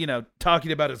 you know,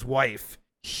 talking about his wife.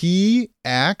 He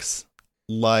acts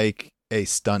like a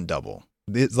stunt double.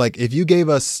 It's like if you gave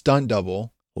a stunt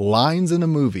double lines in a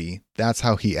movie, that's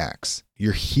how he acts.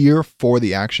 You're here for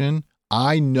the action.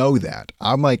 I know that.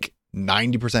 I'm like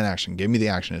 90% action. Give me the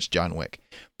action. It's John Wick.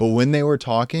 But when they were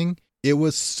talking, it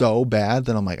was so bad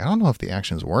that I'm like, I don't know if the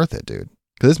action's worth it, dude.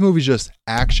 Because this movie's just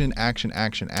action, action,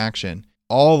 action, action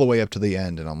all the way up to the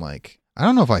end. And I'm like, I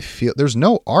don't know if I feel there's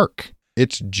no arc.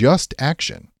 It's just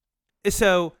action.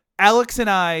 So Alex and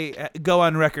I go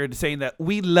on record saying that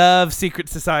we love secret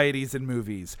societies in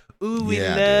movies. Ooh, we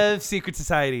love secret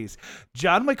societies.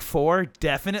 John Wick 4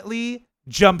 definitely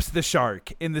jumps the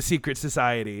shark in the secret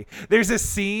society. There's a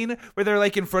scene where they're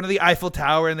like in front of the Eiffel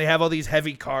Tower and they have all these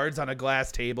heavy cards on a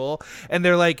glass table and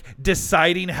they're like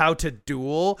deciding how to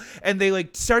duel, and they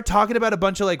like start talking about a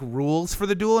bunch of like rules for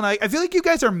the duel, and I feel like you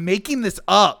guys are making this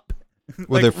up. Where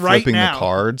like, they're flipping the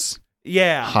cards.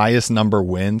 Yeah. Highest number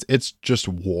wins. It's just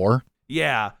war.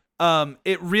 Yeah.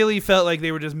 It really felt like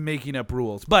they were just making up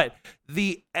rules. But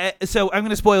so I'm going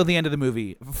to spoil the end of the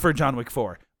movie for John Wick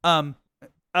 4.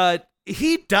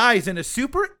 He dies in a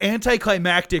super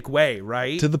anticlimactic way,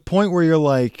 right? To the point where you're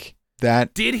like,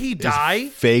 that did he die?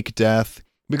 Fake death.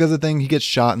 Because the thing, he gets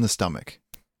shot in the stomach.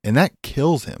 And that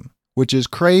kills him, which is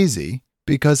crazy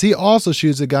because he also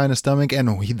shoots a guy in the stomach and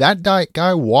that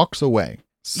guy walks away.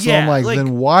 So I'm like,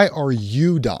 then why are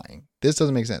you dying? This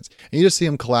doesn't make sense. And you just see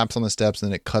him collapse on the steps,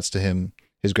 and then it cuts to him,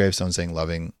 his gravestone saying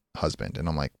loving husband. And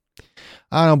I'm like,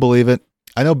 I don't believe it.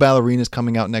 I know Ballerina's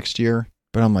coming out next year,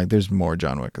 but I'm like, there's more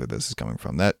John Wick that this is coming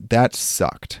from. That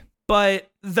sucked.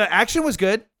 But the action was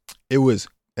good.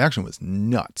 Action was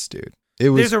nuts, dude.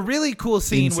 There's a really cool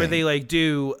scene where they like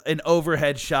do an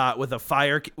overhead shot with a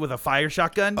fire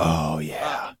shotgun. Oh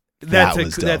yeah.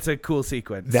 That's a cool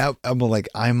sequence. I'm like,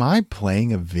 am I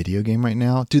playing a video game right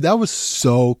now? Dude, that was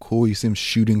so cool. You see him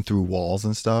shooting through walls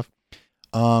and stuff.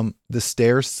 The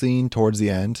stairs scene towards the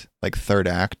end, like third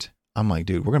act. I'm like,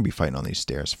 dude, we're going to be fighting on these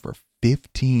stairs for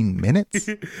 15 minutes.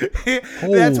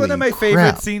 That's one of my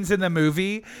favorite scenes in the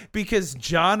movie because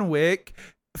John Wick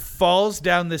falls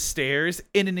down the stairs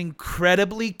in an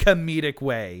incredibly comedic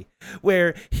way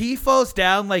where he falls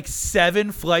down like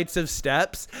 7 flights of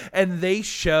steps and they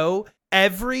show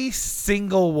every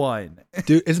single one.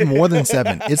 Dude, it's more than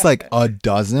 7. It's like a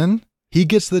dozen. He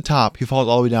gets to the top. He falls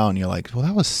all the way down. And you're like, well,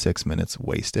 that was 6 minutes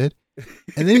wasted.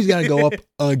 And then he's got to go up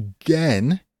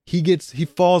again. He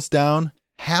falls down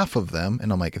half of them.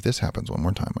 And I'm like, if this happens one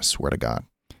more time, I swear to God,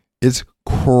 it's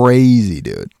crazy,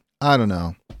 dude. I don't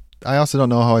know. I also don't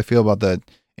know how I feel about the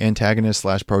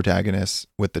antagonist/protagonist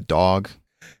with the dog.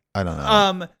 I don't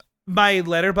know. My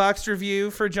Letterboxd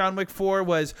review for John Wick 4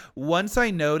 was, once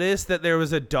I noticed that there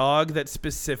was a dog that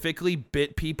specifically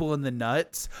bit people in the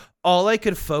nuts, all I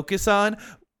could focus on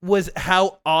was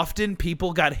how often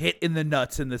people got hit in the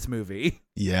nuts in this movie.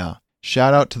 Yeah.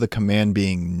 Shout out to the command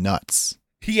being nuts.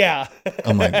 Yeah.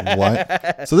 I'm like,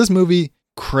 what? So this movie,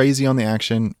 crazy on the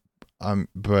action.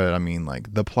 But I mean,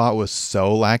 like, the plot was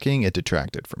so lacking, it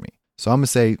detracted from me. So I'm going to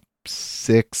say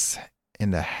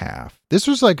 6.5. This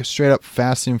was like straight up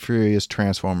Fast and Furious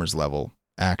Transformers level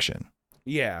action.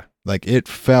 Yeah. Like, it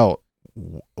felt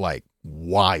like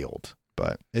wild,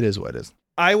 but it is what it is.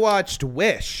 I watched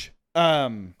Wish.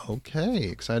 Okay.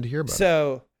 Excited to hear about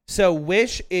it. So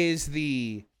Wish is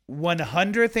the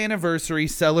 100th anniversary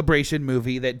celebration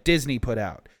movie that Disney put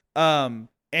out.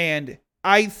 And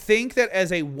I think that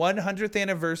as a 100th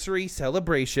anniversary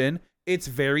celebration, it's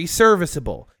very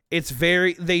serviceable.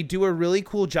 They do a really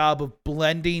cool job of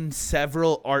blending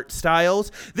several art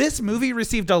styles. This movie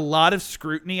received a lot of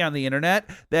scrutiny on the internet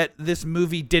that this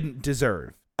movie didn't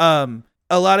deserve. A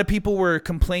lot of people were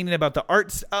complaining about the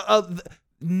art.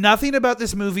 Nothing about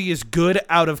this movie is good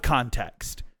out of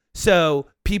context. So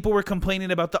people were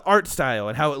complaining about the art style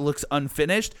and how it looks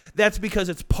unfinished. That's because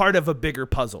it's part of a bigger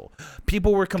puzzle.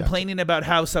 People were complaining about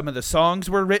how some of the songs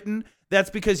were written. That's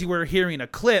because you were hearing a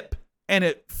clip and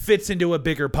it fits into a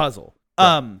bigger puzzle.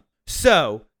 Right.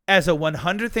 So as a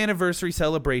 100th anniversary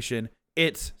celebration,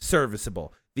 it's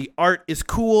serviceable. The art is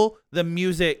cool. The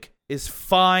music is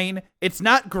fine. It's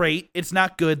not great. It's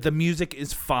not good. The music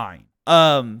is fine.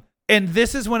 And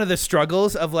this is one of the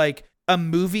struggles of like a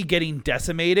movie getting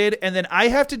decimated, and then I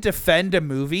have to defend a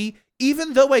movie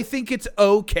even though I think it's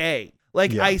okay.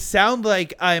 Like, I sound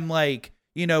like I'm like,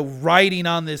 you know, writing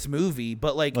on this movie,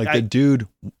 but like the dude,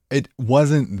 it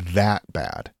wasn't that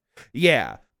bad.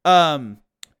 Yeah.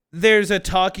 There's a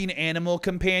talking animal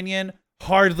companion.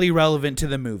 hardly relevant to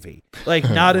the movie. Like,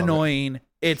 not annoying.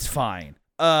 It's fine.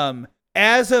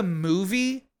 As a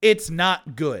movie, it's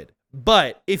not good.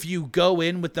 But if you go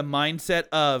in with the mindset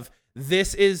of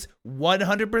this is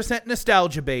 100%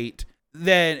 nostalgia bait,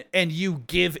 then and you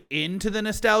give in to the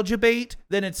nostalgia bait,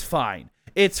 then it's fine.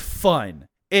 It's fun.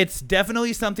 It's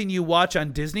definitely something you watch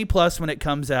on Disney Plus when it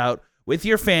comes out with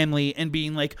your family and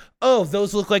being like, oh,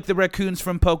 those look like the raccoons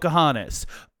from Pocahontas.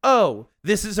 Oh,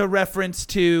 this is a reference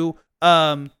to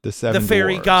the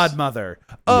fairy godmother.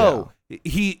 Oh,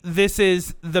 this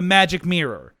is the magic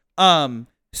mirror.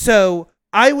 So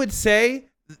I would say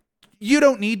you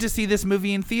don't need to see this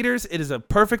movie in theaters. It is a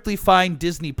perfectly fine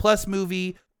Disney Plus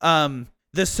movie.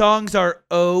 The songs are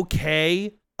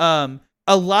okay.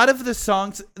 A lot of the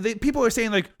songs, people are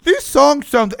saying like, these songs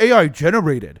sound AI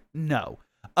generated. No.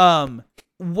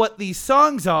 What these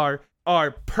songs are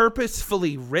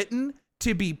purposefully written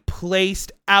to be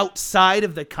placed outside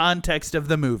of the context of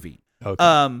the movie.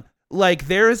 Okay. Like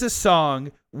there is a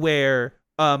song where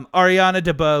Ariana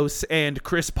DeBose and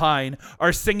Chris Pine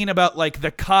are singing about like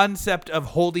the concept of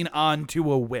holding on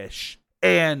to a wish.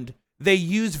 And they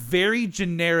use very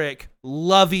generic,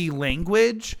 lovey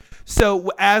language.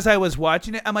 So as I was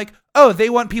watching it, I'm like, oh, they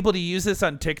want people to use this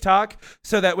on TikTok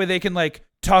so that way they can like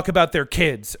talk about their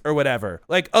kids or whatever.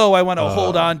 Like, oh, I want to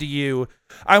hold on to you.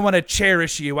 I want to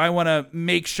cherish you. I want to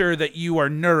make sure that you are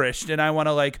nourished. And I want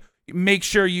to like make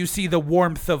sure you see the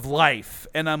warmth of life.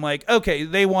 And I'm like, okay,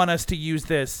 they want us to use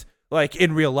this like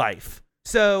in real life.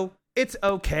 So it's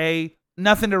okay.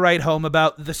 Nothing to write home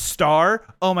about. The star.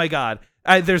 Oh my God.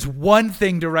 There's one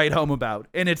thing to write home about,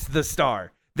 and it's the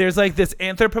star. There's like this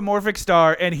anthropomorphic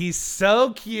star, and he's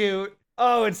so cute.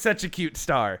 Oh, it's such a cute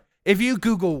star. If you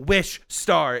Google Wish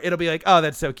star, it'll be like, oh,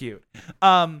 that's so cute.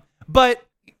 But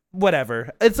whatever.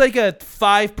 It's like a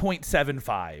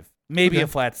 5.75, maybe a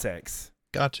flat 6.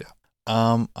 Gotcha.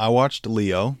 I watched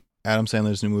Leo, Adam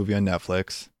Sandler's new movie on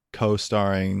Netflix,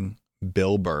 co-starring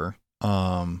Bill Burr.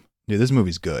 Dude, this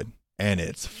movie's good, and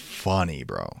it's funny,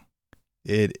 bro.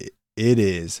 It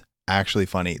is actually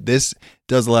funny. This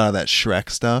does a lot of that Shrek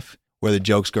stuff where the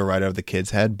jokes go right over the kid's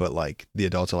head, but like the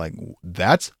adults are like,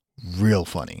 that's real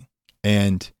funny.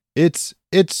 And it's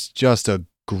just a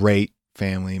great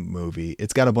family movie.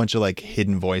 It's got a bunch of like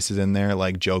hidden voices in there,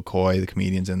 like Joe Coy, the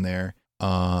comedian's in there.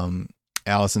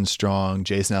 Allison Strong,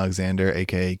 Jason Alexander,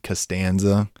 aka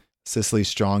Costanza, Cicely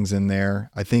Strong's in there.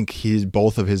 I think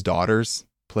both of his daughters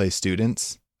play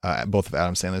students. Both of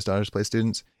Adam Sandler's daughters play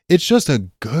students. It's just a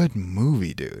good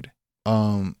movie, dude.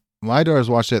 My daughter's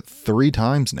watched it 3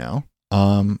 times now,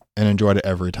 and enjoyed it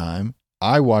every time.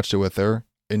 I watched it with her,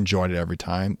 enjoyed it every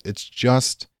time. It's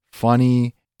just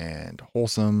funny and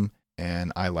wholesome,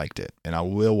 and I liked it, and I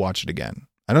will watch it again.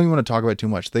 I don't even want to talk about it too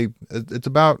much. It's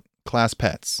about class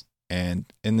pets,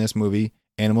 and in this movie,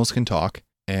 animals can talk,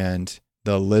 and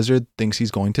the lizard thinks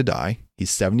he's going to die.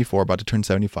 He's 74, about to turn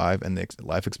 75, and the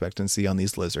life expectancy on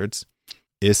these lizards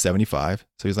is 75.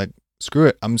 So he's like, screw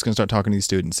it. I'm just going to start talking to these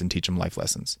students and teach them life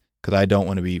lessons because I don't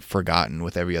want to be forgotten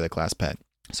with every other class pet.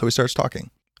 So he starts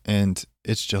talking, and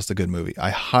it's just a good movie.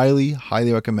 I highly,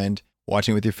 highly recommend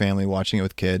watching it with your family, watching it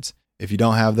with kids. If you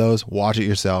don't have those, watch it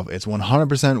yourself. It's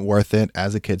 100% worth it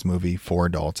as a kid's movie for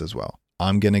adults as well.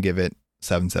 I'm going to give it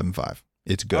 7.75.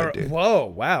 It's good, dude. Whoa,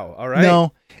 wow. All right.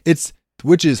 No,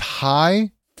 which is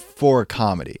high for a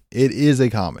comedy. It is a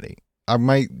comedy.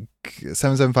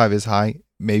 7.75 is high,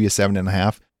 maybe a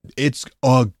 7.5. It's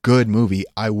a good movie.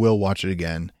 I will watch it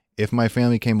again. If my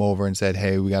family came over and said,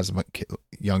 hey, we got some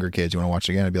younger kids, you want to watch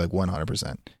it again? I'd be like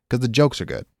 100% because the jokes are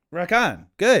good. Rock on.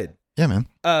 Good. Yeah,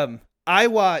 man. I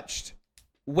watched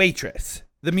Waitress,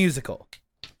 the musical.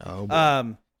 Oh, boy.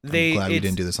 I'm glad we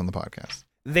didn't do this on the podcast.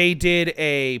 They did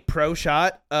a pro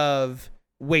shot of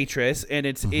Waitress, and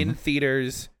it's in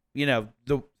theaters. You know,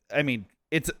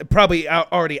 it's probably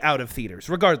already out of theaters,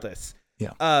 regardless.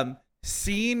 Yeah.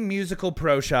 Seeing musical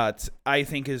pro shots, I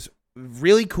think, is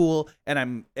really cool,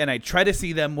 and I try to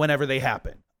see them whenever they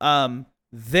happen.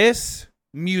 This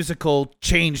musical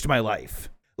changed my life.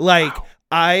 Like, wow.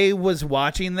 I was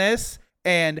watching this,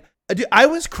 and I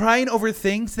was crying over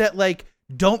things that like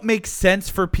don't make sense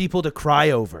for people to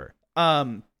cry over.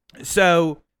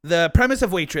 So the premise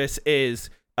of Waitress is,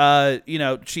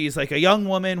 she's like a young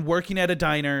woman working at a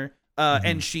diner,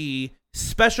 and she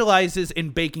specializes in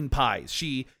baking pies.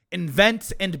 She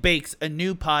invents and bakes a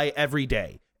new pie every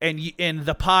day, and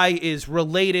the pie is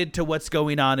related to what's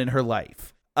going on in her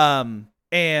life.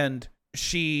 And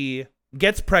she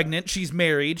gets pregnant. She's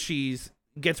married.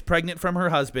 Gets pregnant from her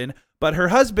husband, but her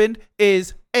husband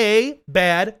is a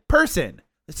bad person.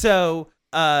 So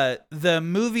the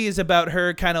movie is about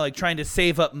her kind of like trying to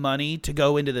save up money to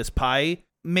go into this pie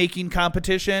making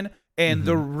competition. And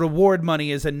the reward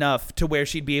money is enough to where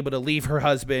she'd be able to leave her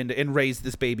husband and raise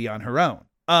this baby on her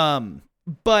own.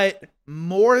 But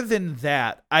more than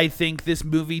that, I think this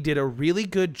movie did a really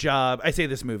good job. I say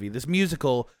this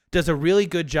musical does a really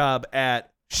good job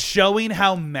at showing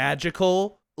how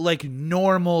magical like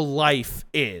normal life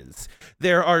is.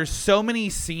 There are so many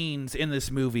scenes in this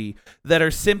movie that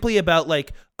are simply about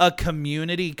like a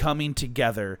community coming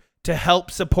together to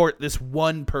help support this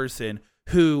one person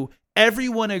who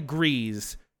everyone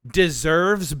agrees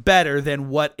deserves better than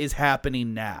what is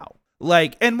happening now.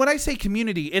 Like, and when I say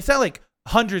community, it's not like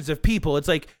hundreds of people. It's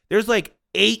like, there's like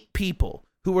 8 people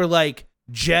who are like,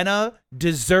 Jenna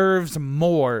deserves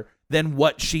more than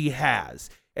what she has.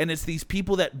 And it's these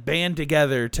people that band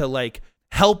together to like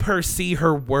help her see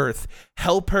her worth,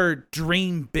 help her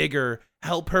dream bigger,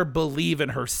 help her believe in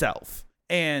herself.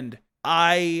 And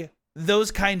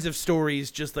those kinds of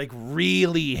stories just like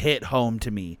really hit home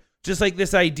to me. Just like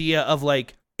this idea of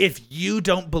like, if you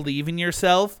don't believe in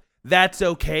yourself, that's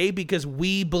okay because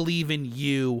we believe in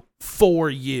you for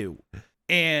you.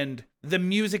 And the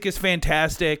music is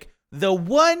fantastic. The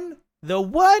one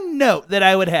note that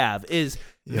I would have is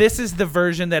this is the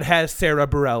version that has Sarah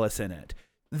Bareilles in it.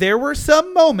 There were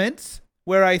some moments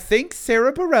where I think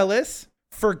Sarah Bareilles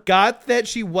forgot that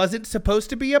she wasn't supposed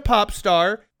to be a pop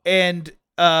star and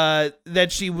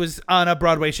that she was on a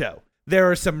Broadway show. There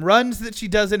are some runs that she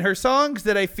does in her songs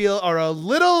that I feel are a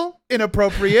little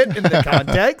inappropriate in the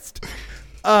context.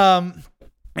 And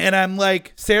I'm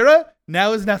like, Sarah,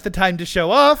 now is not the time to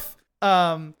show off.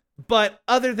 But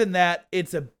other than that,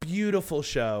 it's a beautiful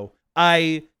show.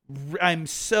 I'm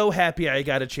so happy I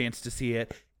got a chance to see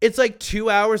it. It's like 2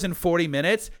 hours and 40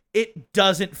 minutes. It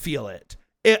doesn't feel it.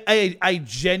 I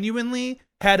genuinely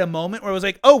had a moment where I was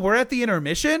like, oh, we're at the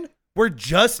intermission? We're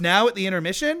just now at the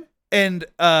intermission? And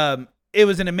it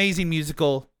was an amazing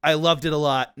musical. I loved it a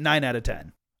lot. 9 out of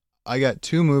 10. I got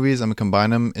 2 movies. I'm going to combine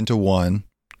them into one.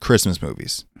 Christmas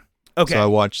movies. Okay. So I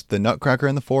watched The Nutcracker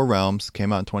in the Four Realms,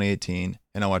 came out in 2018.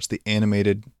 And I watched the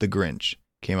animated The Grinch,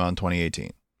 came out in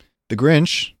 2018. The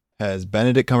Grinch has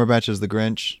Benedict Cumberbatch as the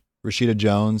Grinch, Rashida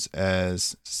Jones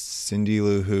as Cindy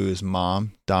Lou Who's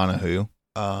mom, Donna Who.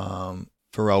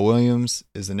 Pharrell Williams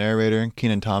is the narrator.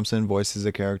 Kenan Thompson voices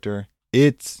the character.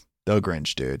 It's The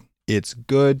Grinch, dude. It's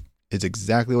good. It's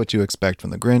exactly what you expect from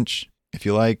The Grinch. If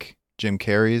you like Jim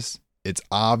Carrey's, it's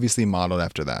obviously modeled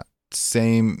after that.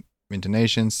 Same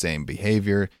intonation, same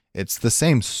behavior. It's the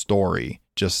same story,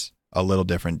 just a little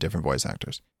different voice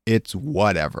actors. It's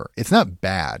whatever. It's not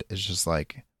bad. It's just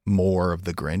like more of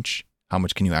The Grinch. How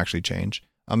much can you actually change?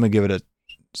 I'm going to give it a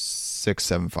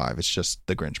 6.75. It's just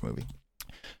The Grinch movie.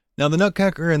 Now, The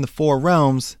Nutcracker in the Four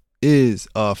Realms is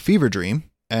a fever dream.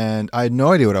 And I had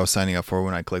no idea what I was signing up for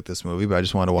when I clicked this movie, but I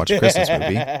just wanted to watch a Christmas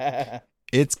movie.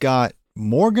 It's got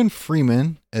Morgan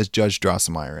Freeman as Judge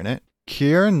Drosselmeyer in it.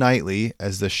 Keira Knightley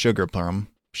as the Sugar Plum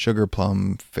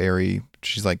Fairy.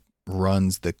 She's like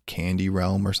runs the candy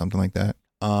realm or something like that.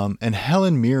 And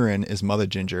Helen Mirren is Mother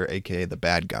Ginger, aka the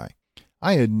bad guy.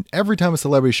 Every time a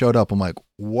celebrity showed up, I'm like,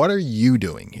 what are you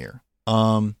doing here?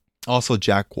 Also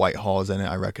Jack Whitehall is in it.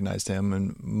 I recognized him,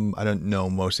 and I don't know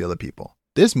most of the other people.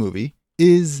 This movie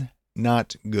is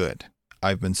not good.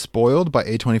 I've been spoiled by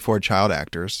A24 child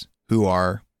actors who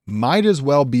might as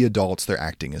well be adults. Their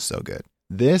acting is so good.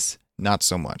 This, not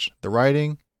so much. The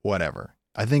writing, whatever.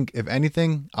 I think if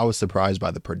anything, I was surprised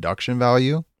by the production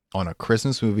value on a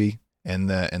Christmas movie and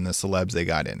the celebs they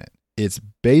got in it. It's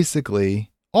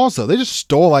basically also they just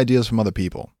stole ideas from other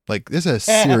people. Like this has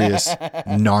serious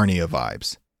Narnia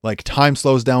vibes. Like time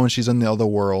slows down when she's in the other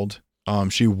world.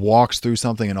 She walks through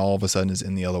something and all of a sudden is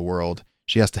in the other world.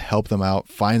 She has to help them out,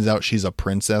 finds out she's a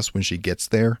princess when she gets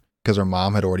there because her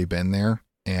mom had already been there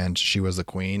and she was the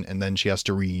queen. And then she has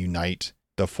to reunite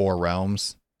the Four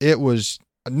Realms.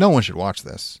 No one should watch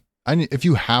this. If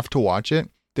you have to watch it,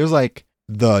 there's like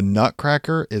the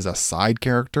Nutcracker is a side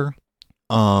character.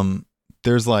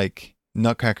 There's like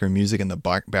Nutcracker music in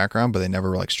the background, but they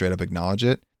never like straight up acknowledge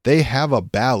it. They have a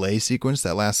ballet sequence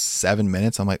that lasts 7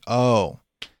 minutes. I'm like, oh,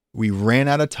 we ran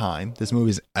out of time. This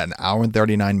movie's an hour and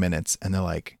 39 minutes. And they're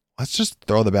like, let's just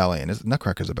throw the ballet in.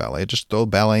 Nutcracker's a ballet. Just throw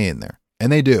ballet in there.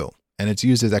 And they do. And it's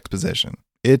used as exposition.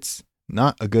 It's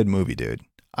not a good movie, dude.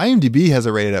 IMDb has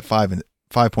it rated at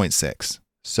 5.6.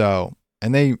 So,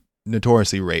 and they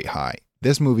notoriously rate high.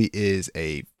 This movie is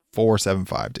a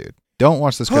 4.75, dude. Don't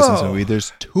watch this Christmas movie.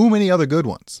 There's too many other good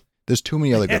ones. This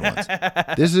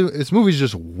movie's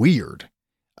just weird.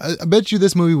 I bet you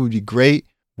this movie would be great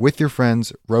with your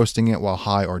friends, roasting it while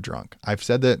high or drunk. I've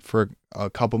said that for a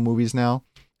couple movies now.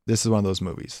 This is one of those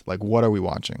movies. Like, what are we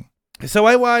watching? So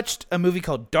I watched a movie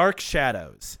called Dark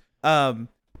Shadows.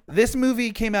 This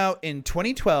movie came out in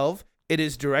 2012. It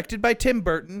is directed by Tim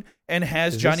Burton and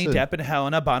has Johnny Depp and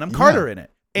Helena Bonham Carter in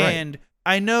it. Right. And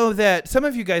I know that some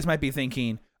of you guys might be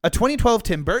thinking, a 2012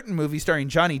 Tim Burton movie starring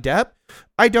Johnny Depp?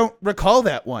 I don't recall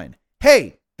that one.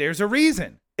 Hey, there's a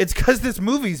reason. It's because this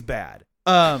movie's bad.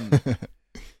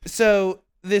 So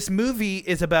this movie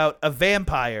is about a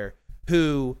vampire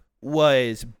who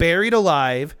was buried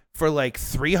alive for like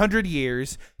 300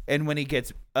 years. And when he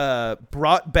gets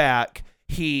brought back,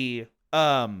 he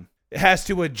has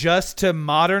to adjust to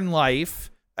modern life.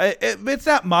 It's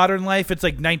not modern life. It's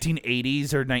like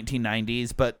 1980s or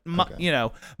 1990s, but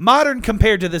modern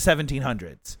compared to the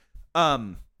 1700s.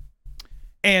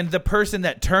 And the person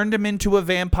that turned him into a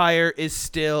vampire is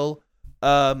still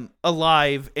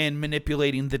alive and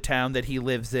manipulating the town that he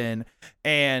lives in.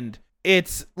 And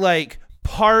it's like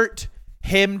part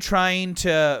him trying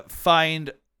to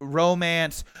find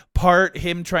romance, part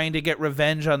him trying to get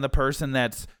revenge on the person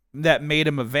that made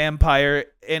him a vampire,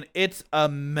 and it's a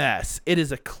mess. It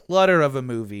is a clutter of a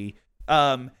movie.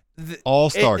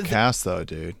 All-star cast though,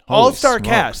 dude. All-star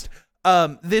cast.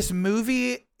 This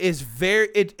movie is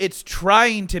it's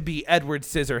trying to be Edward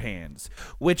Scissorhands,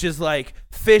 which is like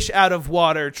fish out of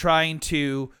water trying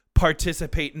to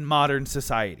participate in modern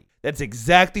society. That's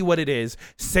exactly what it is.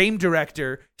 Same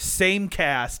director, same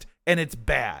cast, and it's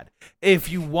bad.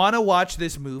 If you want to watch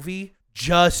this movie,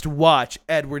 just watch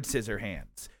Edward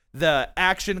Scissorhands. The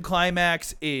action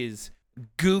climax is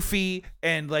goofy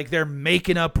and like they're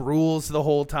making up rules the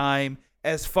whole time.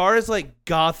 As far as like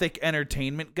gothic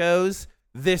entertainment goes,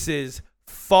 this is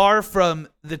far from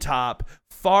the top,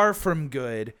 far from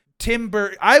good.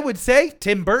 I would say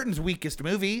Tim Burton's weakest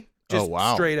movie. Just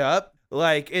straight up.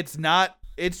 Like it's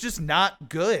just not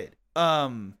good.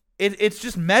 It's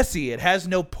just messy. It has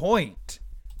no point.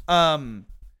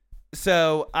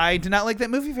 So I did not like that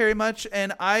movie very much,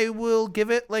 and I will give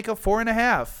it like a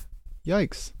 4.5.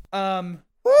 Yikes.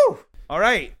 Woo. All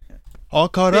right. All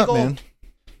caught up, man.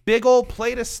 Big old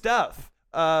plate of stuff.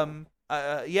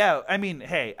 Yeah. I mean,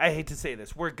 hey, I hate to say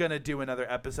this. We're gonna do another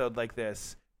episode like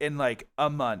this in like a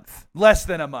month, less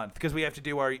than a month, because we have to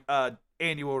do our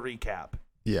annual recap.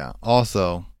 Yeah.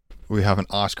 Also, we have an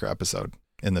Oscar episode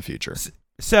in the future.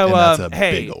 So and that's a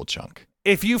big old chunk.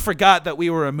 If you forgot that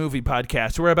we were a movie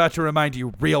podcast, we're about to remind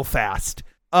you real fast.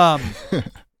 But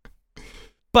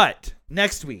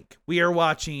next week we are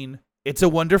watching It's a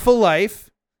Wonderful Life.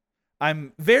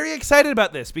 I'm very excited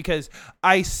about this because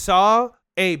I saw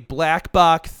a black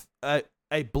box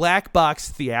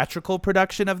theatrical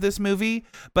production of this movie,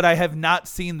 but I have not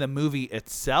seen the movie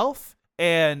itself.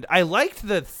 And I liked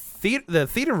the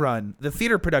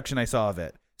theater production I saw of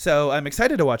it. So I'm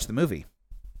excited to watch the movie.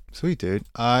 Sweet, dude.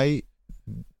 I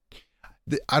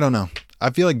don't know. I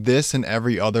feel like this and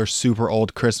every other super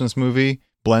old Christmas movie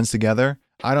blends together.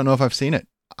 I don't know if I've seen it.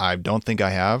 I don't think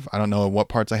I have. I don't know what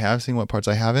parts I have seen, what parts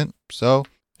I haven't. So,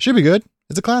 should be good.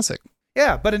 It's a classic.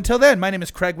 Yeah, but until then, my name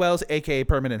is Craig Wells, a.k.a.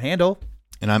 Permanent Handle.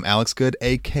 And I'm Alex Good,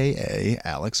 a.k.a.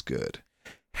 Alex Good.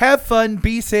 Have fun,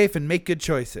 be safe, and make good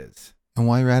choices. And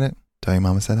while you're at it, tell your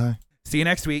mama said hi. See you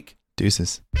next week.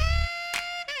 Deuces.